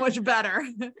is so much better.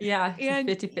 Yeah. And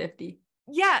 50-50.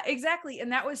 Yeah, exactly.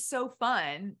 And that was so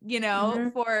fun,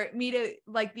 for me to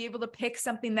like be able to pick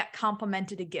something that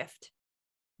complemented a gift.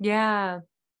 Yeah.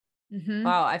 Mm-hmm.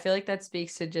 Wow. I feel like that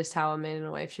speaks to just how a man and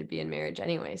a wife should be in marriage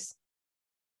anyways.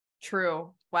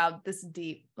 True. Wow. This is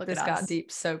deep. This got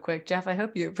deep so quick. Jeff, I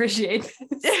hope you appreciate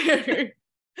this.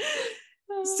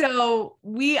 So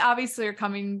we obviously are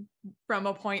coming from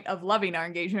a point of loving our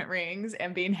engagement rings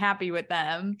and being happy with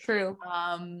them. True.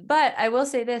 But I will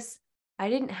say this. I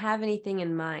didn't have anything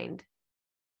in mind.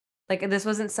 Like, this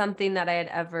wasn't something that I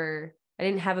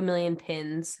didn't have a million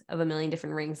pins of a million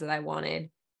different rings that I wanted.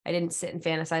 I didn't sit and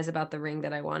fantasize about the ring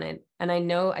that I wanted. And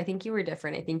I think you were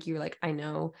different. I think you were like, I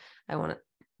know I want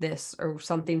this or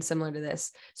something similar to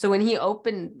this. So when he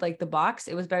opened like the box,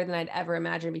 it was better than I'd ever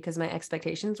imagined, because my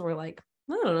expectations were like,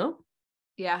 I don't know.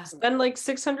 Yeah. Spend like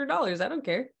 $600. I don't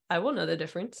care. I will know the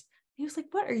difference. He was like,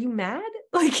 what? Are you mad?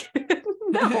 Like,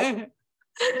 no.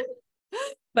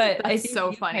 But I think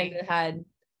so funny. Kind of had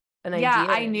an idea. Yeah,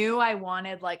 I knew I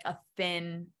wanted like a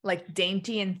thin, like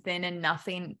dainty and thin and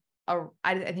nothing.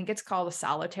 I think it's called a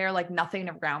solitaire, like nothing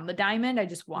around the diamond. I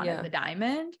just wanted the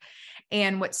diamond.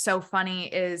 And what's so funny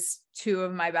is two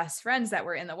of my best friends that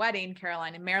were in the wedding,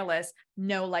 Caroline and Marilys,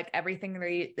 know like everything there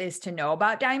is to know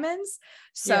about diamonds.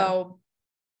 So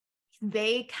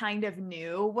they kind of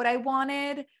knew what I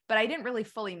wanted, but I didn't really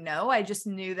fully know. I just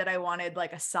knew that I wanted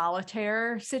like a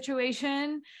solitaire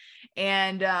situation.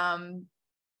 And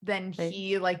then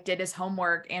he like did his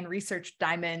homework and researched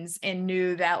diamonds and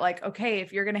knew that like, okay,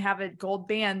 if you're going to have a gold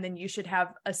band, then you should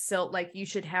have you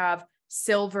should have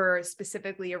silver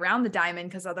specifically around the diamond,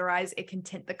 because otherwise it can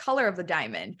tint the color of the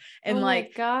diamond. And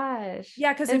gosh.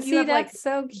 Yeah, because if you have like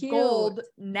so cute gold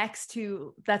next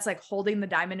to that's like holding the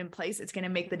diamond in place, it's going to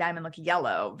make the diamond look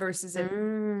yellow versus it,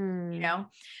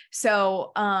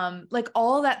 so like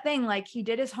all that thing, like he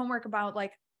did his homework about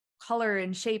like color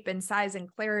and shape and size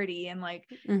and clarity and like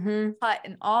mm-hmm. cut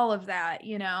and all of that,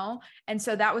 you know? And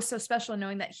so that was so special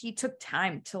knowing that he took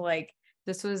time to like,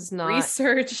 this was not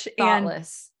research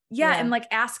thoughtless. and and like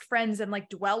ask friends and like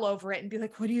dwell over it and be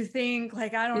like, what do you think?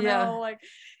 Like, I don't know, like,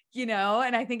 you know,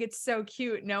 and I think it's so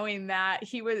cute knowing that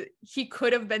he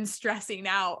could have been stressing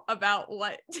out about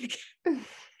what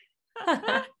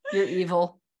You're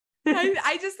evil.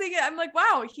 I just think I'm like,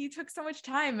 wow, he took so much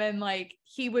time and like,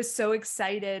 he was so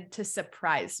excited to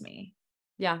surprise me.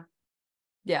 Yeah.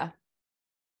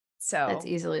 So that's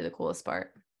easily the coolest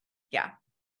part. Yeah,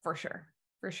 for sure.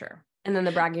 And then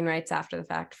the bragging rights after the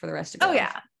fact for the rest of your life.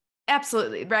 Yeah,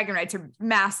 absolutely. Bragging rights are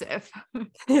massive.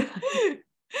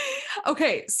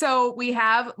 Okay, so we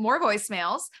have more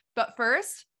voicemails, but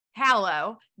first,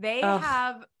 Hallow. They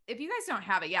have, if you guys don't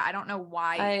have it yet, I don't know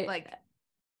why.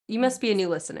 You must be a new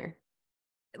listener.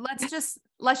 Let's just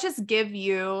give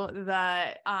you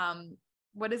the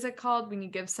what is it called when you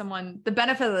give someone the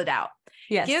benefit of the doubt?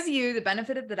 Yes. Give you the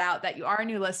benefit of the doubt that you are a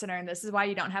new listener, and this is why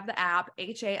you don't have the app.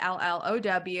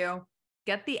 HALLOW.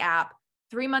 Get the app.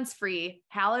 3 months free.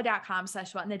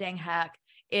 Hallow.com/whatinthedangheck.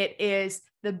 It is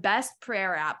the best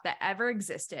prayer app that ever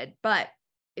existed. But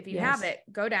if you have it,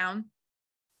 go down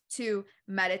to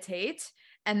meditate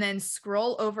and then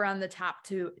scroll over on the top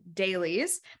to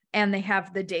dailies, and they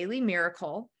have the daily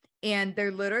miracle, and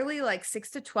they're literally like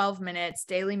 6 to 12 minutes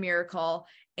daily miracle.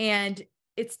 And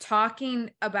it's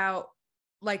talking about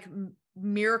like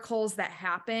miracles that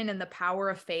happen and the power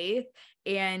of faith.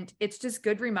 And it's just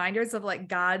good reminders of like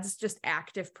God's just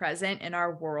active present in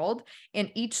our world.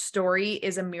 And each story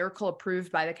is a miracle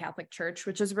approved by the Catholic Church,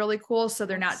 which is really cool. So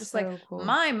they're not just so like, cool.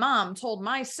 My mom told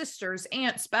my sister's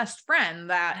aunt's best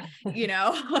friend that, you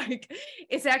know, like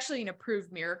it's actually an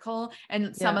approved miracle.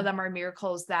 And some of them are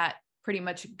miracles that pretty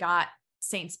much got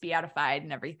saints beatified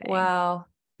and everything. Wow.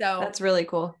 So that's really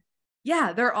cool.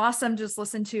 Yeah, they're awesome. Just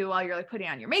listen to while you're like putting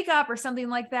on your makeup or something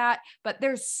like that. But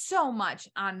there's so much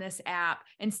on this app.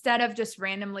 Instead of just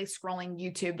randomly scrolling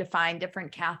YouTube to find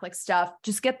different Catholic stuff,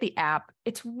 just get the app.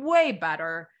 It's way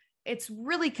better. It's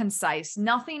really concise.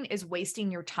 Nothing is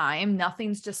wasting your time.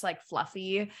 Nothing's just like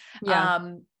fluffy.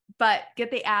 Yeah. But get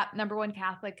the app, number one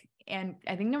Catholic, and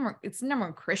I think it's number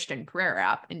one Christian prayer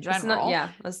app in general.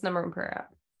 That's number one prayer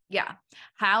app. Yeah.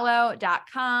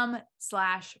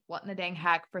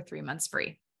 Hallow.com/whatinthedangheck for 3 months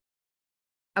free.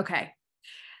 Okay.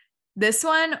 This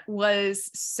one was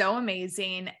so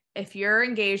amazing. If you're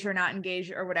engaged or not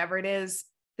engaged or whatever it is,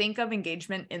 think of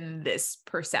engagement in this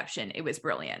perception. It was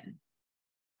brilliant.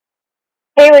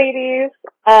 Hey ladies.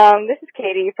 This is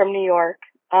Katie from New York.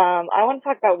 I want to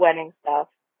talk about wedding stuff.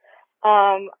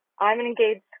 I'm an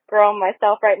engaged girl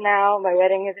myself right now. My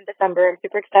wedding is in December. I'm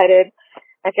super excited.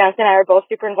 My fiance and I are both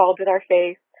super involved with our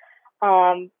faith.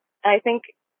 And I think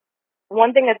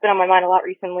one thing that's been on my mind a lot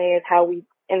recently is how we,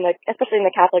 especially in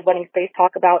the Catholic wedding space,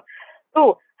 talk about,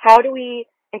 how do we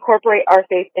incorporate our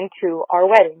faith into our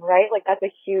wedding, right? Like that's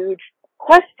a huge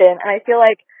question. And I feel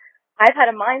like I've had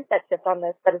a mindset shift on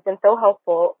this that has been so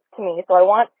helpful to me. So I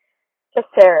want to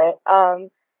share it.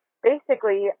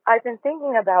 Basically, I've been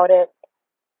thinking about it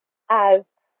as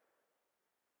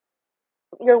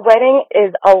your wedding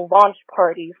is a launch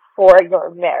party for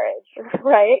your marriage,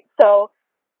 right? So,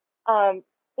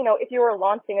 if you were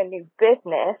launching a new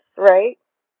business, right,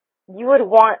 you would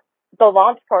want the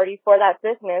launch party for that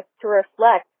business to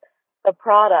reflect the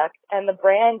product and the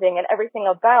branding and everything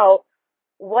about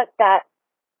what that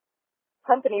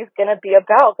company is going to be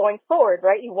about going forward,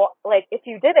 right? You want, like, if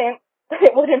you didn't,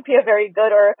 it wouldn't be a very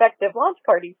good or effective launch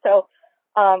party. So,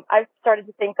 I've started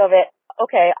to think of it,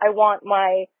 okay, I want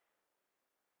my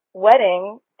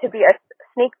wedding to be a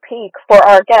sneak peek for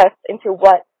our guests into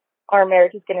what our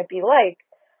marriage is going to be like.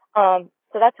 So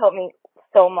that's helped me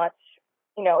so much,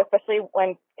 especially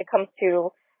when it comes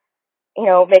to,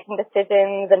 making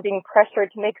decisions and being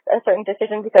pressured to make a certain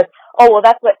decision because,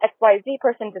 that's what XYZ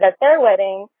person did at their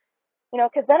wedding,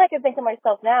 because then I can think to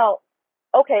myself now,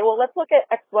 okay, well, let's look at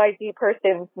XYZ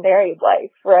person's married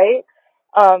life, right?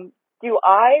 Do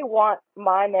I want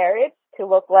my marriage to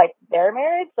look like their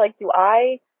marriage? Like, do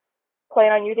I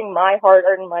plan on using my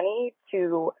hard-earned money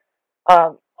to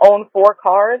own 4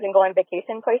 cars and go on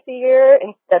vacation twice a year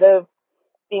instead of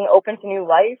being open to new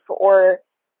life or,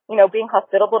 being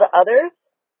hospitable to others?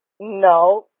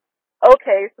 No.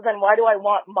 Okay, so then why do I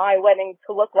want my wedding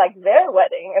to look like their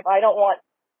wedding if I don't want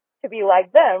to be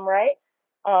like them, right?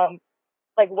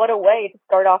 What a way to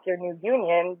start off your new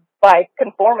union by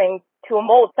conforming to a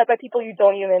mold set by people you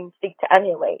don't even seek to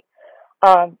emulate.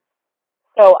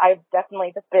 So I've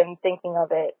definitely just been thinking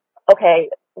of it, okay,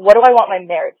 what do I want my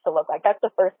marriage to look like? That's the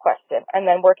first question. And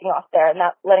then working off there and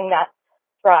not letting that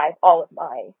drive all of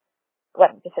my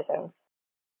wedding decisions.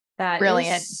 That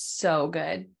Brilliant. is so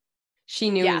good. She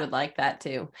knew we would like that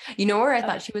too. You know where I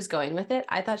thought she was going with it?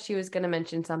 I thought she was going to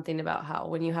mention something about how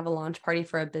when you have a launch party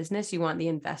for a business, you want the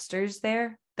investors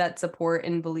there that support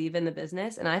and believe in the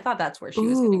business. And I thought that's where she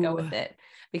was going to go with it,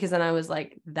 because then I was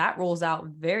like, that rolls out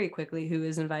very quickly who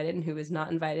is invited and who is not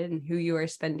invited and who you are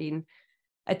spending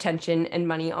attention and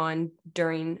money on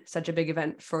during such a big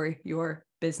event for your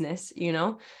business. You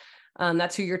know,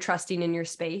 that's who you're trusting in your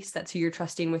space. That's who you're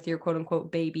trusting with your quote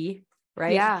unquote baby.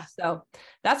 Right. Yeah. So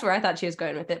that's where I thought she was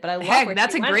going with it. But I love where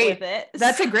that's she a went great with it.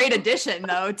 That's a great addition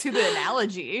though to the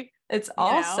analogy. It's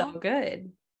all so good.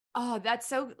 Oh, that's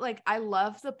so, like, I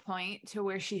love the point to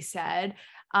where she said,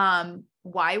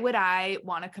 why would I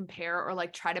want to compare or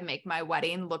like try to make my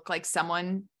wedding look like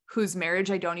someone whose marriage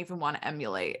I don't even want to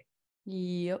emulate?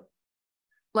 Yep.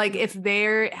 Like if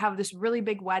they have this really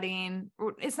big wedding,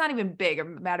 it's not even big, a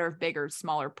matter of big or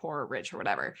small or poor or rich or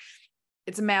whatever.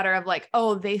 It's a matter of like,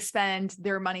 oh, they spend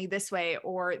their money this way,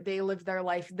 or they live their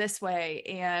life this way.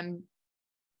 And,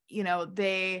 you know,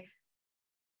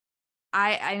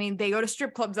 I mean, they go to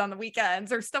strip clubs on the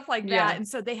weekends or stuff like that. Yeah. And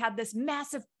so they had this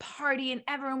massive party and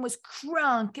everyone was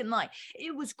crunk and like,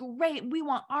 it was great. We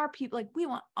want our people, like we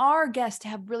want our guests to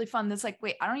have really fun. That's like,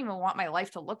 wait, I don't even want my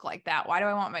life to look like that. Why do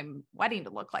I want my wedding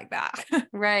to look like that?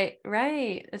 Right.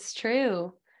 It's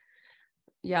true.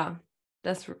 Yeah.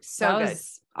 That's so good.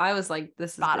 I was like, this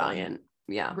is Spot brilliant. on.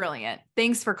 Yeah. Brilliant.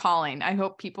 Thanks for calling. I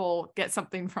hope people get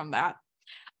something from that.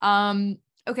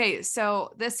 Okay,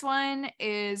 so this one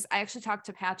is, I actually talked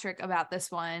to Patrick about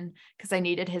this one because I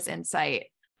needed his insight.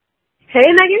 Hey,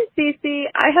 Megan Cece,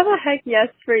 I have a heck yes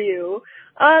for you.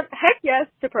 Heck yes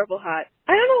to Purple Hat.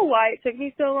 I don't know why it took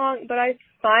me so long, but I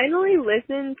finally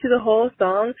listened to the whole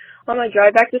song on my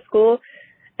drive back to school,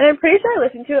 and I'm pretty sure I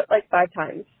listened to it like 5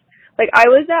 times. Like, I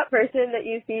was that person that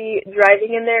you see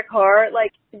driving in their car,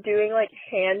 like, doing, like,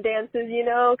 hand dances, you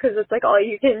know, because it's, like, all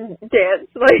you can dance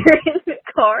while you're in the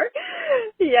car.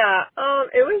 Yeah,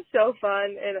 it was so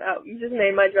fun, and it just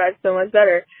made my drive so much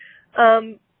better.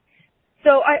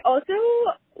 So I also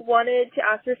wanted to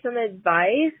ask for some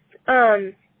advice.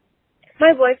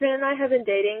 My boyfriend and I have been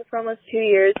dating for almost 2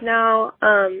 years now,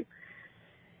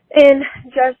 and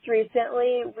just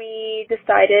recently we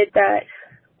decided that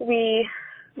we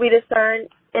discerned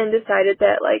and decided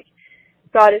that, like,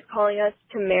 God is calling us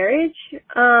to marriage.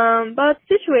 But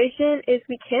the situation is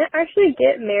we can't actually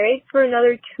get married for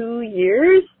another 2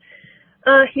 years.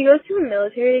 He goes to a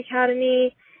military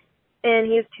academy, and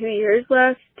he has 2 years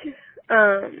left.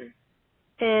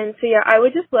 And so, yeah, I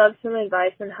would just love some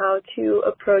advice on how to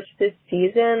approach this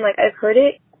season. Like, I've heard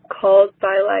it called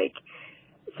by, like,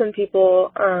 some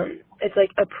people, it's,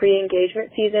 like, a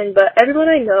pre-engagement season. But everyone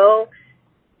I know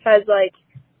has, like,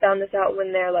 found this out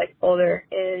when they're, like, older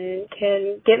and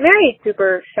can get married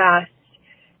super fast.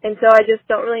 And so I just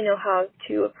don't really know how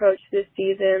to approach this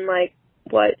season, like,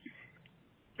 what.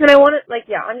 And I want to, like,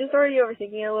 yeah, I'm just already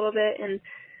overthinking it a little bit, and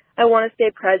I want to stay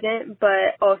present,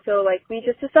 but also, like, we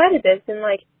just decided this, and,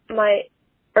 like, my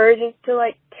urge is to,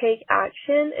 like, take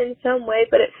action in some way,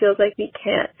 but it feels like we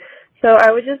can't. So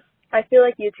I feel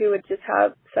like you two would just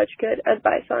have such good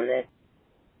advice on this.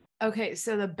 Okay,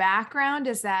 so the background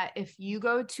is that if you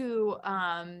go to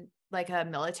like a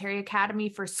military academy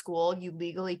for school, you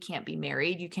legally can't be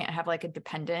married. You can't have like a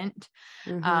dependent.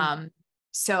 Mm-hmm.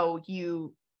 So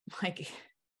you, like,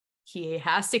 he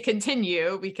has to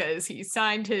continue because he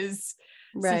signed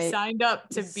up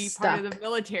to be part of the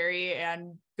military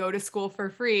and go to school for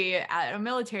free at a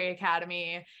military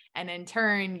academy. And in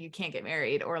turn, you can't get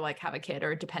married or like have a kid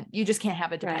or you just can't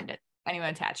have a dependent, anyone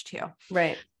attached to you.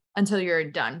 Right. Until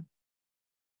you're done.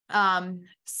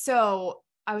 So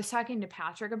I was talking to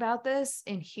Patrick about this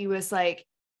and he was like,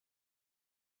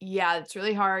 yeah, it's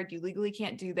really hard. You legally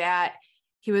can't do that.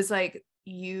 He was like,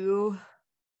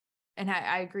 and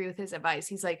I agree with his advice.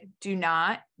 He's like, do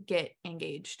not get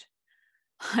engaged.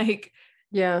 Like,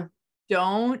 yeah,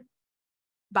 don't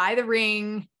buy the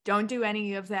ring. Don't do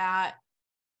any of that.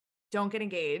 Don't get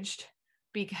engaged,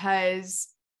 because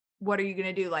what are you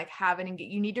going to do? Like,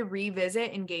 you need to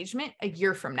revisit engagement a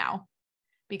year from now,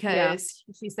 because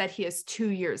he said he has 2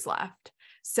 years left.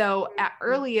 So at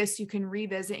earliest you can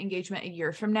revisit engagement a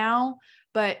year from now,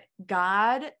 but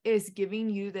God is giving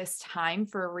you this time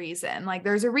for a reason. Like,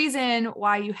 there's a reason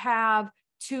why you have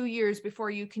 2 years before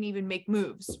you can even make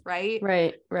moves, right?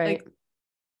 Right. Like,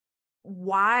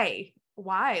 why?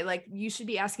 Like, you should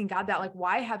be asking God that, like,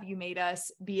 why have you made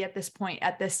us be at this point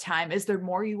at this time? Is there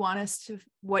more you want us to,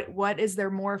 what is there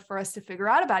more for us to figure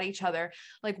out about each other?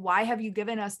 Like, why have you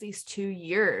given us these 2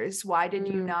 years? Why did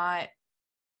you not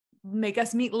make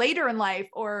us meet later in life,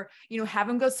 or, you know, have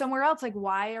him go somewhere else. Like,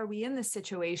 why are we in this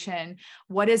situation?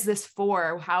 What is this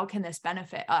for? How can this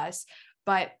benefit us?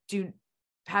 But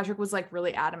Patrick was like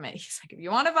really adamant. He's like, if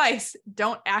you want advice,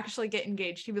 don't actually get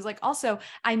engaged. He was like, also,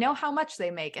 I know how much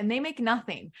they make and they make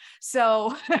nothing.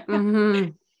 So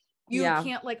you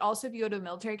can't, like, also if you go to a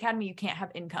military academy, you can't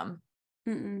have income.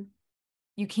 Mm-mm.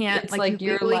 You can't, it's like you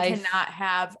your literally life cannot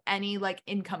have any like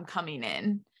income coming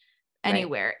in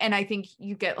anywhere. Right. And I think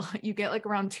you get like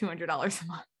around $200 a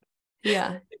month.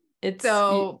 Yeah. It's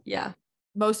so yeah.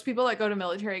 Most people that go to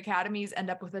military academies end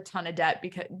up with a ton of debt,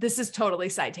 because this is totally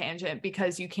side tangent,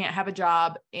 because you can't have a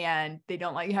job and they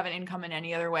don't let you have an income in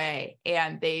any other way,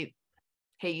 and they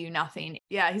pay you nothing.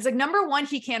 Yeah. He's like, number one,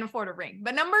 he can't afford a ring,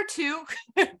 but number two,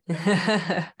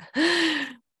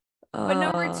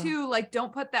 like,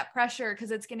 don't put that pressure,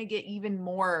 because it's going to get even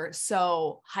more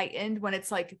so heightened when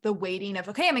it's like the waiting of,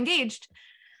 okay, I'm engaged.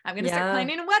 I'm going to start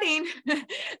planning a wedding,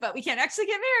 but we can't actually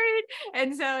get married.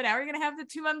 And so now we're going to have the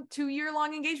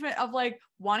 2-year-long engagement of like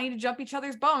wanting to jump each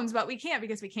other's bones, but we can't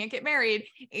because we can't get married.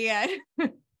 And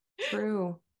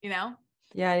true. You know?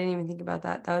 Yeah. I didn't even think about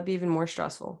that. That would be even more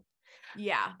stressful.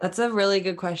 Yeah. That's a really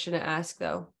good question to ask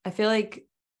though. I feel like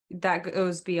that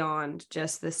goes beyond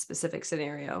just this specific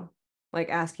scenario. Like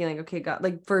asking like, okay, God,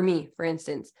 like for me, for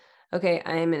instance, okay,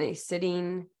 I am in a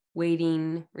sitting,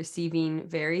 waiting, receiving,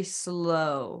 very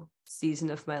slow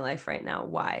season of my life right now.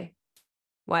 Why,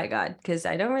 God? Because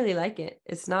I don't really like it.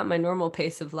 It's not my normal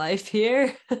pace of life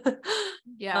here.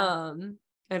 Yeah.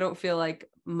 I don't feel like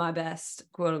my best,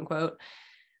 quote unquote.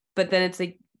 But then it's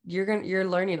like you're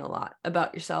learning a lot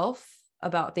about yourself,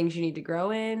 about things you need to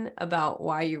grow in, about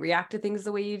why you react to things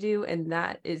the way you do, and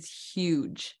that is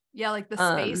huge. Yeah, like the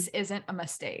space isn't a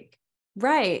mistake.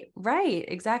 Right,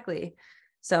 exactly.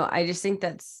 So I just think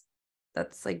that's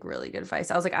like really good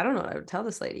advice. I was like, I don't know what I would tell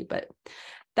this lady, but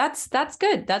that's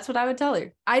good. That's what I would tell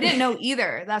her. I didn't know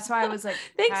either. That's why I was like,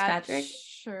 thanks, Patrick.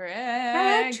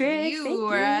 You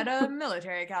were at a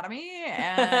military academy,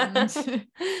 and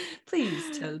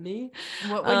please tell me,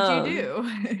 what would you do?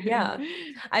 Yeah,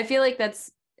 I feel like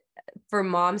that's for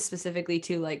moms specifically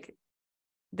too. Like,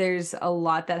 there's a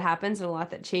lot that happens and a lot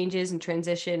that changes and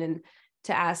transition, and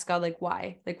to ask God, like,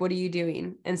 why? Like, what are you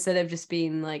doing? Instead of just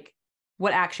being like,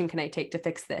 what action can I take to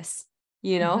fix this?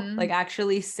 You know, like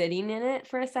actually sitting in it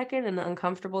for a second, and the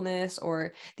uncomfortableness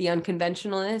or the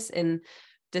unconventionalness, and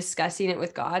discussing it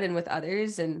with God and with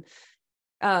others. And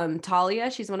Talia,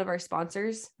 she's one of our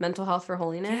sponsors, Mental Health for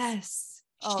Holiness. Yes.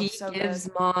 She gives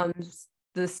moms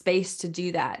the space to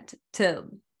do that.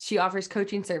 She offers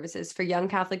coaching services for young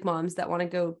Catholic moms that want to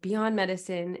go beyond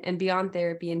medicine and beyond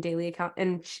therapy and daily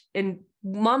and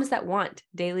moms that want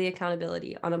daily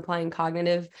accountability on applying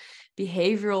cognitive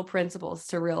behavioral principles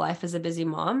to real life as a busy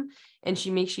mom. And she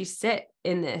makes you sit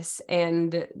in this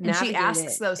and she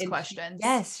asks those questions.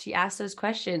 She asks those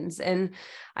questions. And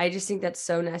I just think that's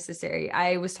so necessary.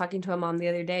 I was talking to a mom the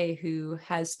other day who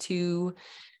has 2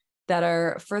 that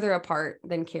are further apart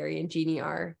than Carrie and Jeannie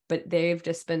are, but they've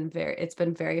just been it's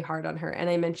been very hard on her. And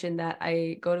I mentioned that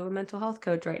I go to a mental health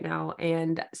coach right now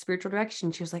and spiritual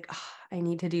direction. She was like, oh, I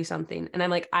need to do something. And I'm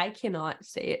like, I cannot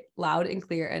say it loud and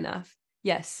clear enough.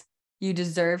 Yes, you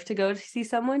deserve to go to see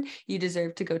someone. You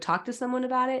deserve to go talk to someone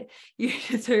about it. You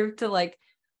deserve to like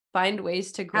find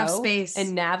ways to grow, have space,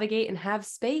 and navigate and have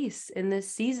space in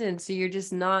this season. So you're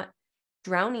just not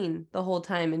drowning the whole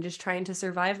time and just trying to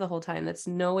survive the whole time. That's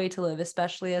no way to live,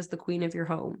 especially as the queen of your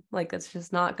home. Like, that's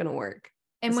just not going to work.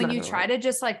 And when you try to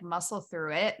just like muscle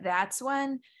through it, that's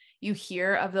when you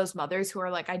hear of those mothers who are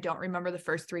like, I don't remember the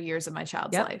first 3 years of my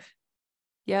child's life.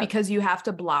 Yeah. Because you have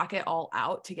to block it all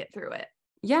out to get through it.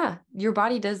 Yeah. Your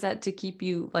body does that to keep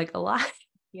you like alive.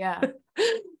 Yeah.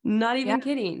 Not even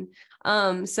kidding.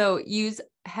 So use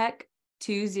HEC20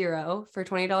 for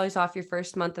 $20 off your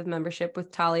first month of membership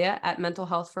with Talia at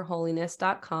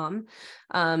mentalhealthforholiness.com.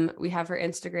 We have her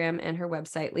Instagram and her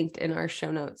website linked in our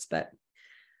show notes, but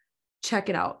check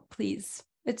it out, please.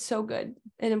 It's so good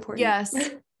and important. Yes.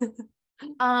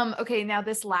 Okay. Now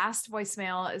this last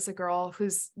voicemail is a girl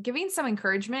who's giving some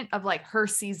encouragement of like her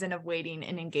season of waiting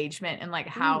and engagement and like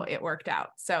how it worked out.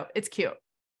 So it's cute.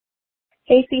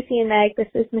 Hey, Cece and Meg, this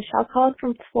is Michelle calling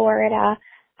from Florida.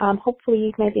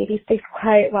 Hopefully my baby stays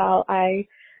quiet while I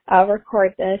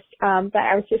record this. But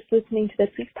I was just listening to this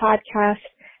week's podcast,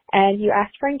 and you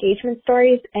asked for engagement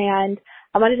stories, and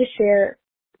I wanted to share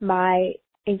my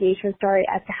engagement story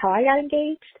as to how I got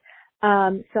engaged.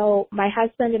 So my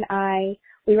husband and I,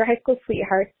 we were high school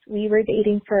sweethearts. We were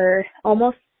dating for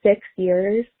almost 6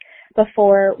 years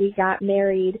before we got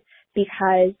married,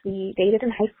 because we dated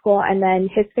in high school, and then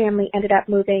his family ended up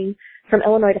moving from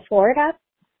Illinois to Florida.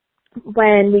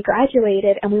 when we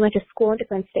graduated and we went to school in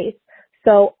different states.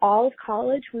 So all of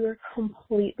college, we were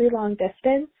completely long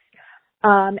distance.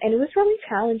 And it was really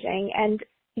challenging. And,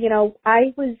 you know,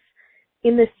 I was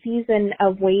in the season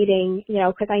of waiting, you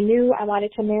know, because I knew I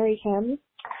wanted to marry him.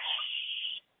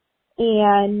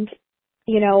 And,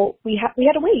 you know, we had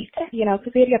to wait, you know,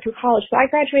 because we had to get through college. So I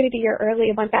graduated a year early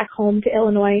and went back home to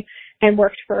Illinois and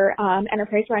worked for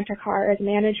Enterprise Rent-A-Car as a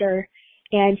manager.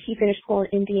 And he finished school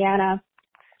in Indiana.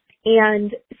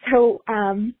 And so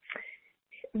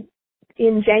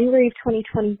in January of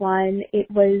 2021,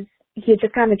 he had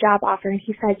just gotten a job offer, and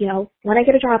he said, you know, when I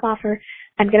get a job offer,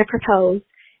 I'm going to propose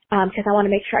because I want to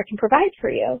make sure I can provide for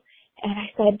you. And I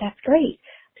said, that's great.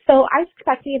 So I was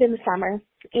expecting it in the summer.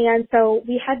 And so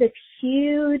we had this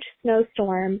huge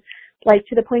snowstorm, like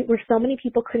to the point where so many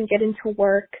people couldn't get into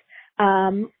work.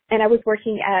 And I was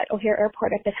working at O'Hare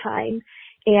Airport at the time,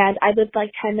 and I lived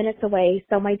like 10 minutes away.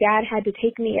 So my dad had to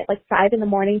take me at like 5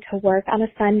 a.m. to work on a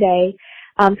Sunday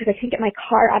because I couldn't get my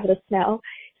car out of the snow.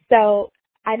 So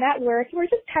I'm at work, and we're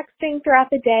just texting throughout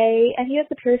the day, and he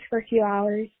disappears for a few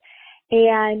hours.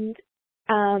 And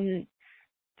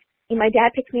my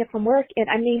dad picks me up from work, and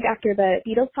I'm named after the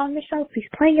Beatles song, Michelle. So he's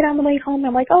playing it on the way home.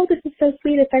 I'm like, oh, this is so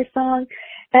sweet. It's our song.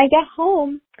 And I get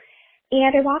home,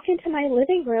 and I walk into my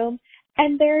living room,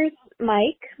 and there's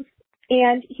Mike,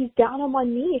 and he's down on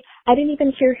one knee. I didn't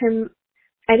even hear him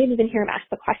ask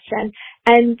the question.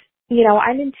 And, you know,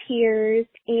 I'm in tears,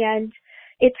 and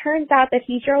it turns out that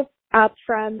he drove up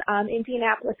from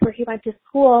Indianapolis, where he went to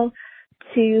school,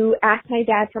 to ask my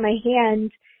dad for my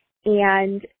hand,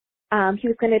 and he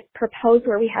was going to propose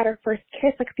where we had our first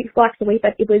kiss like a few blocks away,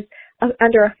 but it was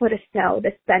under a foot of snow,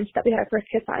 this bench that we had our first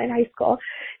kiss on in high school.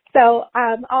 So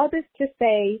all this to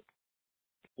say,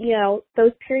 you know,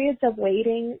 those periods of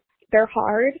waiting, they're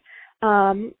hard,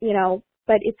 you know,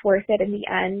 but it's worth it in the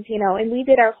end, you know. And we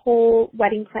did our whole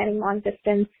wedding planning long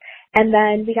distance, and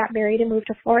then we got married and moved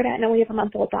to Florida, and now we have a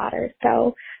month-old daughter.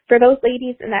 So for those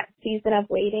ladies in that season of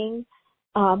waiting,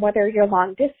 whether you're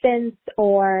long distance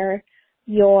or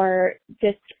you're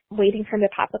just waiting for him to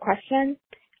pop the question,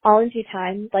 all in due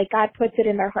time, like God puts it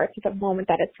in their hearts at the moment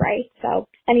that it's right. So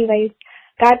anyways,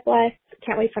 God bless.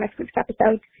 Can't wait for next week's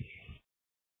episode.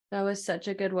 That was such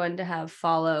a good one to have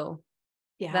follow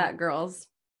that, girls.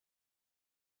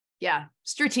 Yeah.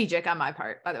 Strategic on my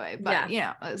part, by the way. But, you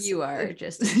know. You are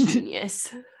just a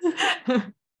genius.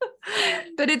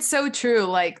 But it's so true.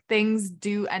 Like, things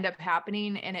do end up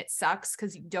happening, and it sucks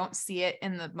because you don't see it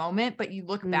in the moment, but you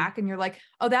look back and you're like,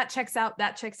 oh, that checks out.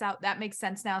 That checks out. That makes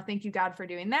sense now. Thank you, God, for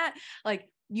doing that. Like,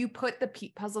 you put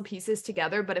the puzzle pieces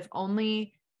together, but if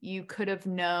only you could have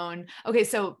known. Okay.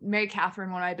 So Mary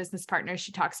Catherine, one of my business partners,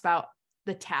 she talks about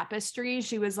the tapestry.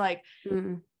 She was like,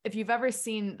 if you've ever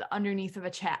seen the underneath of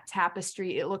a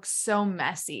tapestry, it looks so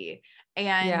messy,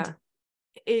 and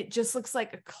it just looks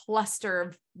like a cluster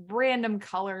of random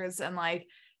colors, and like,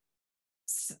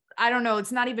 I don't know,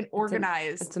 it's not even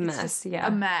organized. It's a mess.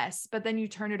 A mess. But then you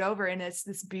turn it over, and it's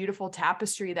this beautiful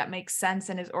tapestry that makes sense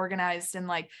and is organized in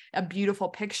like a beautiful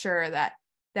picture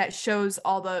that shows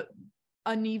all the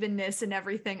unevenness and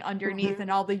everything underneath and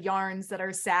all the yarns that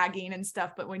are sagging and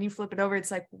stuff. But when you flip it over,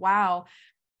 it's like, wow.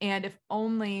 And if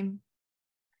only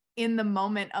in the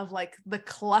moment of like the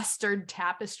clustered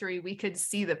tapestry, we could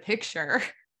see the picture.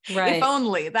 Right. If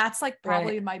only. That's like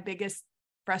probably my biggest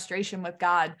frustration with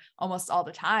God almost all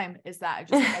the time, is that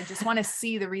I just want to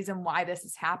see the reason why this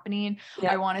is happening.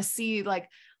 I want to see like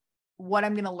what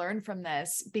I'm going to learn from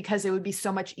this, because it would be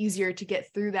so much easier to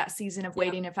get through that season of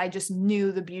waiting if I just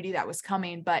knew the beauty that was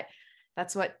coming. But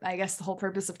that's what I guess the whole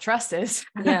purpose of trust is.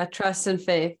 Trust and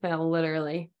faith,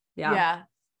 literally.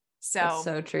 So that's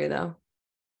so true though.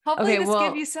 Hopefully this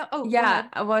give you some. Well,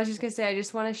 I was just gonna say, I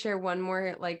just want to share one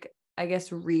more, like, I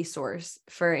guess, resource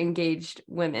for engaged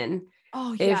women.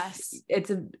 Oh, yes.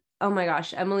 Oh my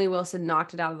gosh, Emily Wilson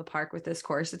knocked it out of the park with this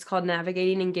course. It's called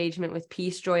Navigating Engagement with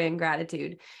Peace, Joy, and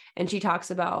Gratitude. And she talks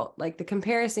about like the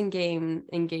comparison game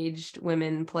engaged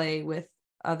women play with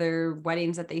other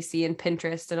weddings that they see in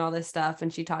Pinterest and all this stuff.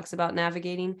 And she talks about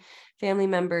navigating family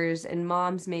members and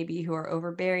moms maybe who are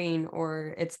overbearing,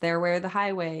 or it's their way or the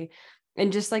highway,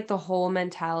 and just like the whole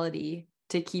mentality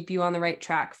to keep you on the right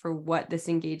track for what this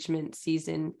engagement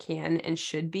season can and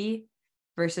should be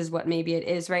versus what maybe it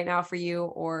is right now for you.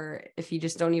 Or if you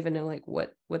just don't even know like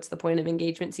what's the point of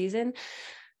engagement season.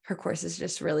 Her course is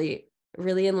just really,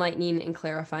 really enlightening and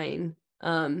clarifying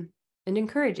and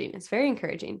encouraging. It's very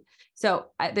encouraging. So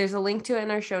there's a link to it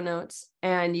in our show notes,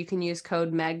 and you can use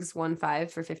code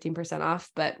MEGS15 for 15% off.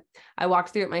 But I walked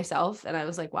through it myself, and I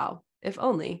was like, wow, if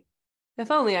only If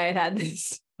only I had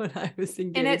this when I was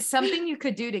engaged. And it's something you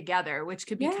could do together, which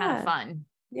could be kind of fun.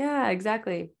 Yeah,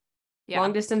 exactly. Yeah.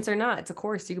 Long distance or not, it's a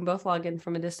course. You can both log in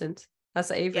from a distance. That's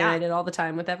what Avery and I did all the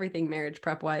time with everything marriage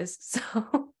prep wise.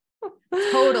 So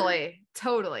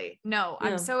Totally. No,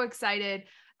 I'm so excited.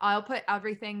 I'll put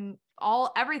everything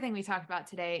we talked about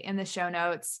today in the show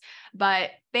notes,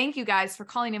 but thank you guys for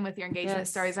calling in with your engagement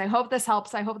stories. I hope this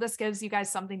helps. I hope this gives you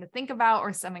guys something to think about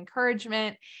or some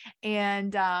encouragement.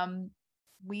 And,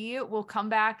 we will come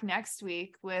back next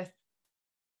week with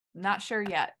not sure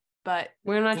yet, but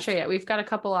we're not sure yet. We've got a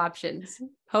couple options.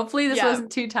 Hopefully this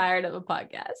wasn't too tired of a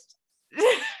podcast.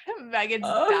 Megan's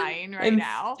dying right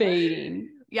now. Fading.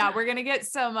 Yeah, we're gonna get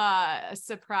some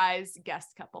surprise guest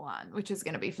couple on, which is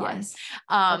gonna be fun. Yes,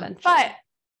 but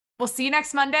we'll see you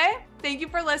next Monday. Thank you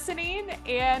for listening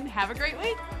and have a great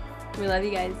week. We love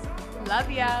you guys. Love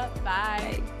ya.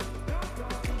 Bye.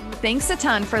 Thanks a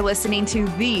ton for listening to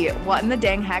the What in the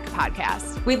Dang Heck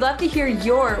podcast. We'd love to hear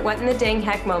your What in the Dang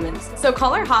Heck moments. So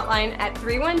call our hotline at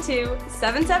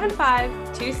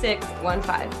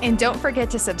 312-775-2615. And don't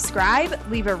forget to subscribe,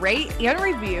 leave a rate and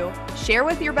review, share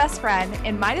with your best friend,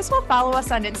 and might as well follow us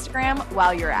on Instagram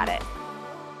while you're at it.